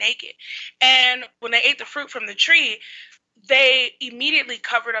created naked. And when they ate the fruit from the tree, they immediately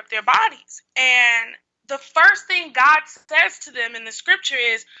covered up their bodies. And the first thing God says to them in the scripture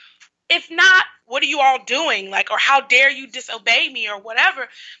is, if not, what are you all doing? Or how dare you disobey me or whatever.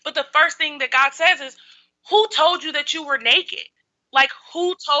 But the first thing that God says is, who told you that you were naked?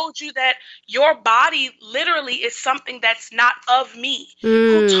 Who told you that your body literally is something that's not of me?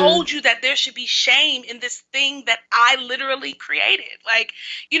 Who told you that there should be shame in this thing that I literally created?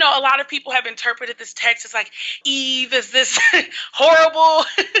 A lot of people have interpreted this text as Eve is this horrible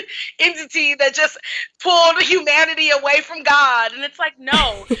entity that just pulled humanity away from God. And it's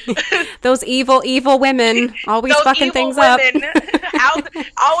no. Those evil women always fucking things women, up.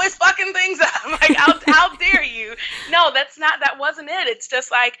 Always fucking things up. How dare you? No, that wasn't it. It's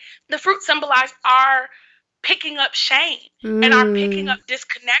just the fruit symbolized our picking up shame and our picking up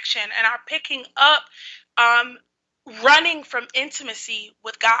disconnection and our picking up running from intimacy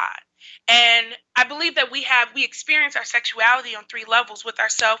with God. And I believe that we experience our sexuality on 3 levels: with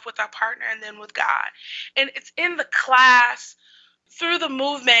ourselves, with our partner, and then with God. And it's in the class through the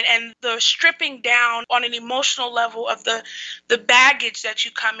movement and the stripping down on an emotional level of the baggage that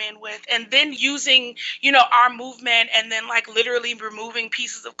you come in with, and then using, our movement, and then like literally removing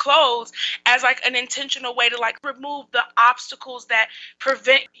pieces of clothes as like an intentional way to like remove the obstacles that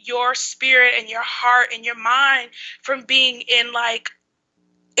prevent your spirit and your heart and your mind from being in like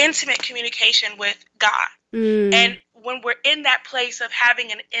intimate communication with God. And when we're in that place of having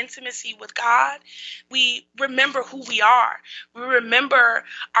an intimacy with God, we remember who we are. We remember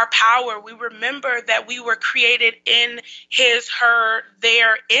our power. We remember that we were created in his, her,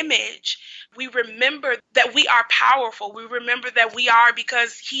 their image. We remember that we are powerful. We remember that we are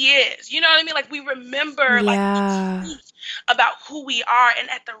because he is. You know what I mean? Like we remember like the truth about who we are. And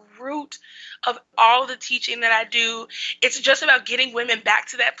at the root of all the teaching that I do, it's just about getting women back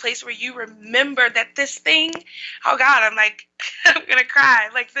to that place where you remember that this thing, oh God, I'm like, I'm going to cry.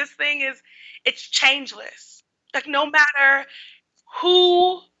 Like this thing it's changeless. Like no matter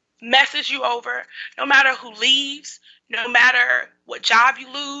who messes you over, no matter who leaves, no matter what job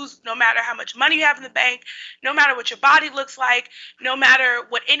you lose, no matter how much money you have in the bank, no matter what your body looks like, no matter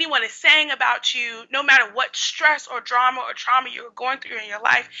what anyone is saying about you, no matter what stress or drama or trauma you're going through in your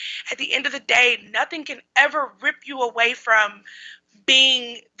life, at the end of the day, nothing can ever rip you away from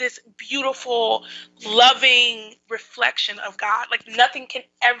being this beautiful, loving reflection of God. Like nothing can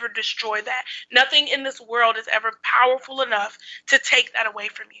ever destroy that. Nothing in this world is ever powerful enough to take that away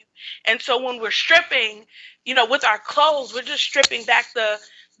from you. And so when we're stripping, with our clothes, we're just stripping back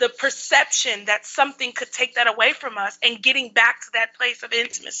the perception that something could take that away from us and getting back to that place of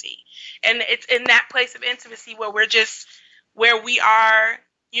intimacy. And it's in that place of intimacy where we are,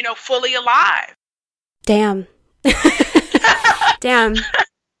 fully alive. Damn. Damn.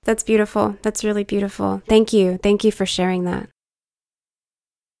 That's beautiful. That's really beautiful. Thank you. Thank you for sharing that.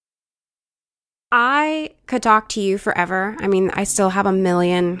 I could talk to you forever. I mean, I still have a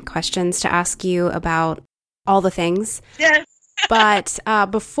million questions to ask you about all the things. Yes. But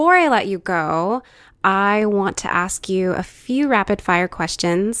before I let you go, I want to ask you a few rapid fire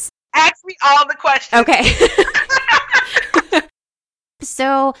questions. Ask me all the questions. Okay.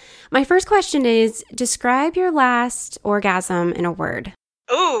 So my first question is, describe your last orgasm in a word.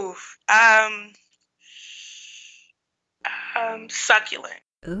 Ooh, succulent.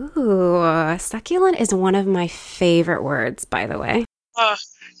 Ooh, succulent is one of my favorite words, by the way. Oh,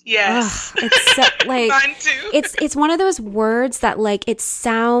 yes. It's so, like mine too. It's one of those words that like it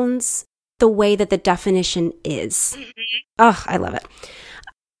sounds the way that the definition is. Mm-hmm. Oh, I love it.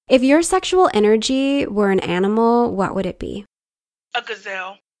 If your sexual energy were an animal, what would it be? A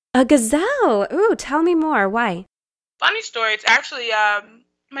gazelle. A gazelle. Ooh, tell me more. Why? Funny story. It's actually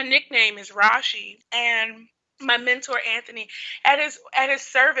my nickname is Rashi, and my mentor Anthony at his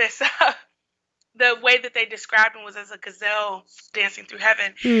service. The way that they described him was as a gazelle dancing through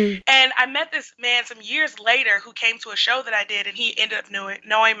heaven. And I met this man some years later who came to a show that I did, and he ended up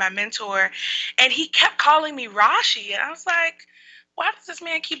knowing my mentor, and he kept calling me Rashi, and I was like, why does this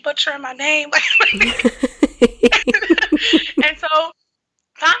man keep butchering my name? And so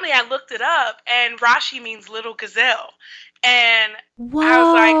finally I looked it up, and Rashi means little gazelle. And whoa. I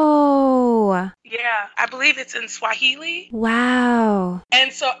was like, yeah, I believe it's in Swahili. Wow.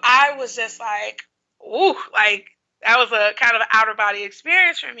 And so I was just like, ooh, like that was a kind of an outer body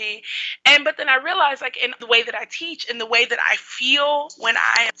experience for me. But then I realized, like, in the way that I teach, in the way that I feel when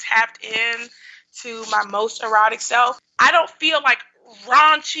I am tapped in to my most erotic self, I don't feel like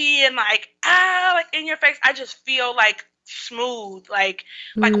raunchy and like in your face. I just feel like smooth, like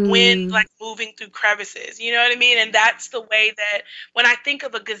wind, like moving through crevices. You know what I mean? And that's the way that when I think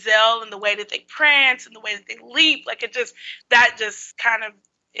of a gazelle and the way that they prance and the way that they leap, like that just kind of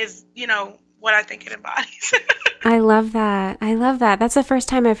is, what I think it embodies. I love that. I love that. That's the first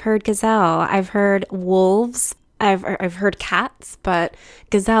time I've heard gazelle. I've heard wolves. I've heard cats, but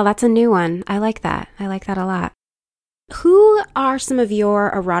gazelle, that's a new one. I like that. I like that a lot. Who are some of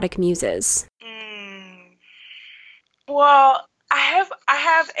your erotic muses? Well, I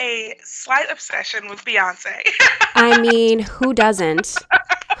have a slight obsession with Beyonce. I mean, who doesn't?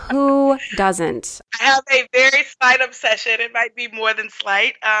 Who doesn't? I have a very slight obsession. It might be more than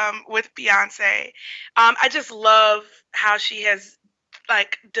slight, with Beyonce. I just love how she has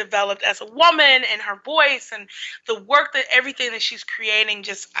like developed as a woman and her voice and the work that everything that she's creating.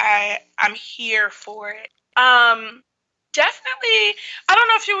 Just I'm here for it. Definitely, I don't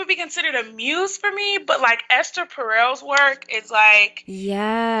know if she would be considered a muse for me, but like Esther Perel's work is like,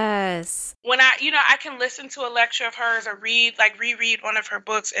 yes. When I can listen to a lecture of hers or reread one of her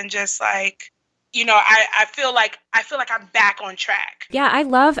books and just like, I feel like I'm back on track. Yeah, I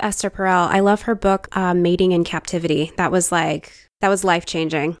love Esther Perel. I love her book, Mating in Captivity. That was like That was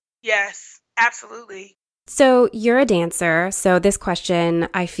life-changing. Yes, absolutely. So you're a dancer, so this question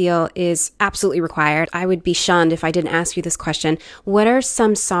I feel is absolutely required. I would be shunned if I didn't ask you this question. What are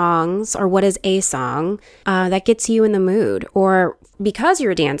some songs, or what is a song that gets you in the mood? Or because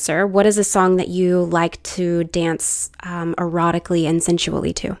you're a dancer, what is a song that you like to dance erotically and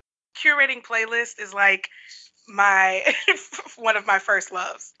sensually to? Curating playlist is like my one of my first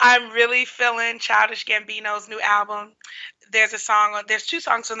loves. I'm really feeling Childish Gambino's new album. There's two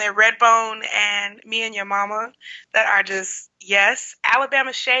songs on there, Redbone and Me and Your Mama, that are just, yes.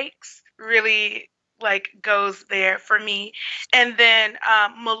 Alabama Shakes really like goes there for me. And then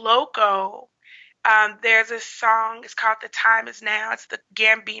Moloko, there's a song, it's called The Time Is Now. It's the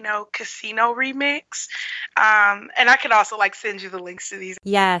Gambino Casino remix. And I can also like send you the links to these.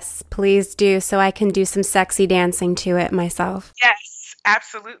 Yes, please do, so I can do some sexy dancing to it myself. Yes,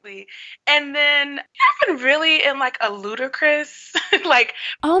 absolutely. And then I've been really in like a Ludacris, like,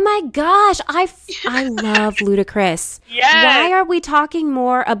 oh my gosh, I love Ludacris. yes. Why are we talking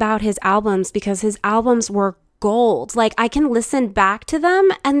more about his albums? Because his albums were gold. Like, I can listen back to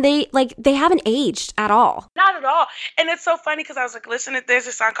them and they haven't aged at all. Not at all. And it's so funny because I was like, listening, there's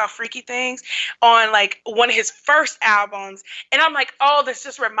a song called Freaky Things on like one of his first albums. And I'm like, oh, this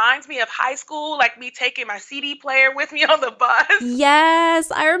just reminds me of high school, like me taking my CD player with me on the bus. Yes,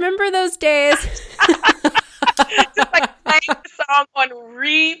 I remember those days. Just like playing the song on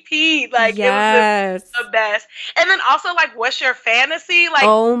repeat. Like, yes. It was the best. And then also like, What's Your Fantasy? Like,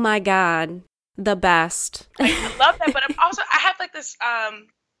 oh my God. The best. Like, I love that, but I have like this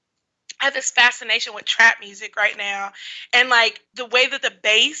I have this fascination with trap music right now, and like the way that the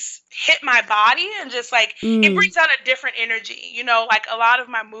bass hit my body and just like it brings out a different energy, you know, like a lot of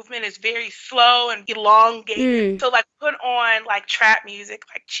my movement is very slow and elongated. So like put on like trap music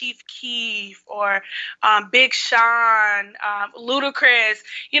like Chief Keef or Big Sean, Ludacris,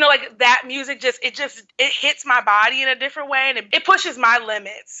 you know, like that music it hits my body in a different way, and it pushes my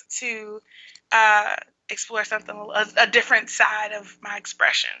limits to explore something, a different side of my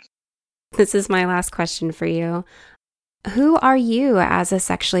expression. This is my last question for you. Who are you as a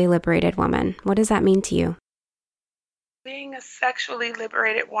sexually liberated woman? What does that mean to you? Being a sexually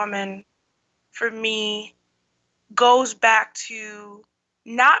liberated woman, for me, goes back to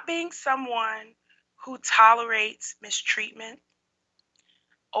not being someone who tolerates mistreatment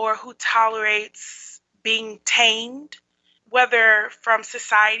or who tolerates being tamed, whether from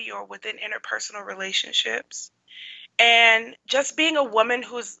society or within interpersonal relationships. And just being a woman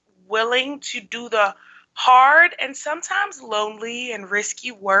who's willing to do the hard and sometimes lonely and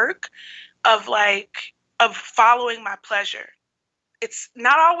risky work of following my pleasure. It's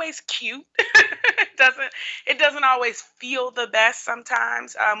not always cute. It doesn't always feel the best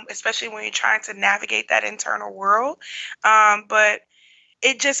sometimes, especially when you're trying to navigate that internal world. But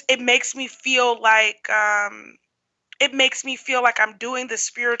it makes me feel like I'm doing the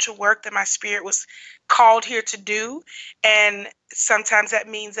spiritual work that my spirit was called here to do. And sometimes that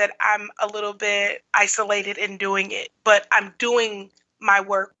means that I'm a little bit isolated in doing it, but I'm doing my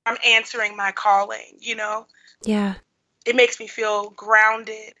work. I'm answering my calling, you know? Yeah. It makes me feel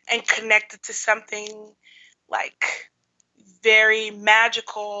grounded and connected to something like very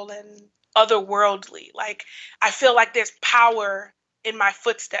magical and otherworldly. Like I feel like there's power in my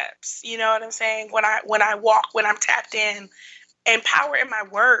footsteps, you know what I'm saying? When I walk, when I'm tapped in, and power in my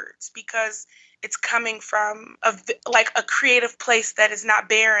words, because it's coming from a creative place that is not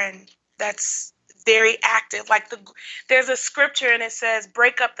barren, that's very active. Like there's a scripture and it says,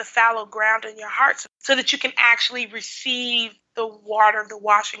 break up the fallow ground in your heart so that you can actually receive the water, the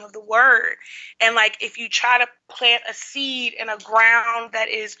washing of the word. And like, if you try to plant a seed in a ground that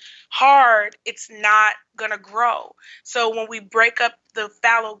is hard, it's not going to grow. So when we break up the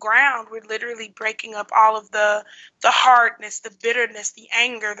fallow ground, we're literally breaking up all of the hardness, the bitterness, the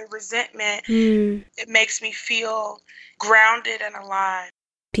anger, the resentment. It makes me feel grounded and alive.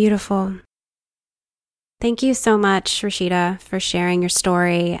 Beautiful. Thank you so much, Rashida, for sharing your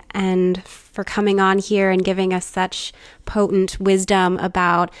story and for coming on here and giving us such potent wisdom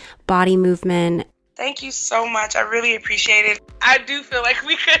about body movement. Thank you so much. I really appreciate it. I do feel like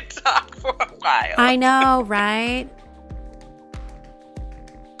we could talk for a while. I know, right?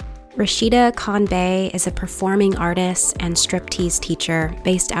 Rashida Conbay is a performing artist and striptease teacher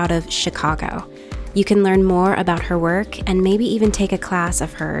based out of Chicago. You can learn more about her work and maybe even take a class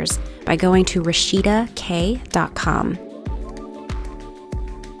of hers by going to rashidak.com.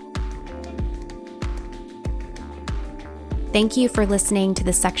 Thank you for listening to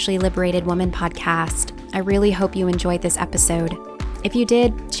the Sexually Liberated Woman podcast. I really hope you enjoyed this episode. If you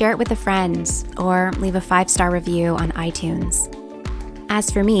did, share it with a friend or leave a 5-star review on iTunes. As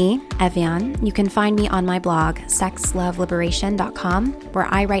for me, Evian, you can find me on my blog, sexloveliberation.com, where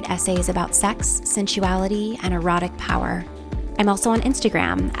I write essays about sex, sensuality, and erotic power. I'm also on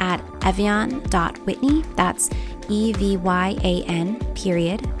Instagram at evian.whitney, that's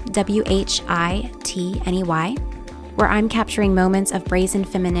EVYAN_WHITNEY, where I'm capturing moments of brazen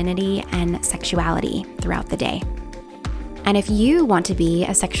femininity and sexuality throughout the day. And if you want to be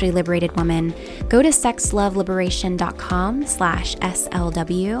a sexually liberated woman, go to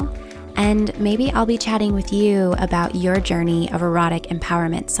sexloveliberation.com/SLW, and maybe I'll be chatting with you about your journey of erotic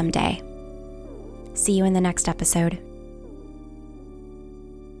empowerment someday. See you in the next episode.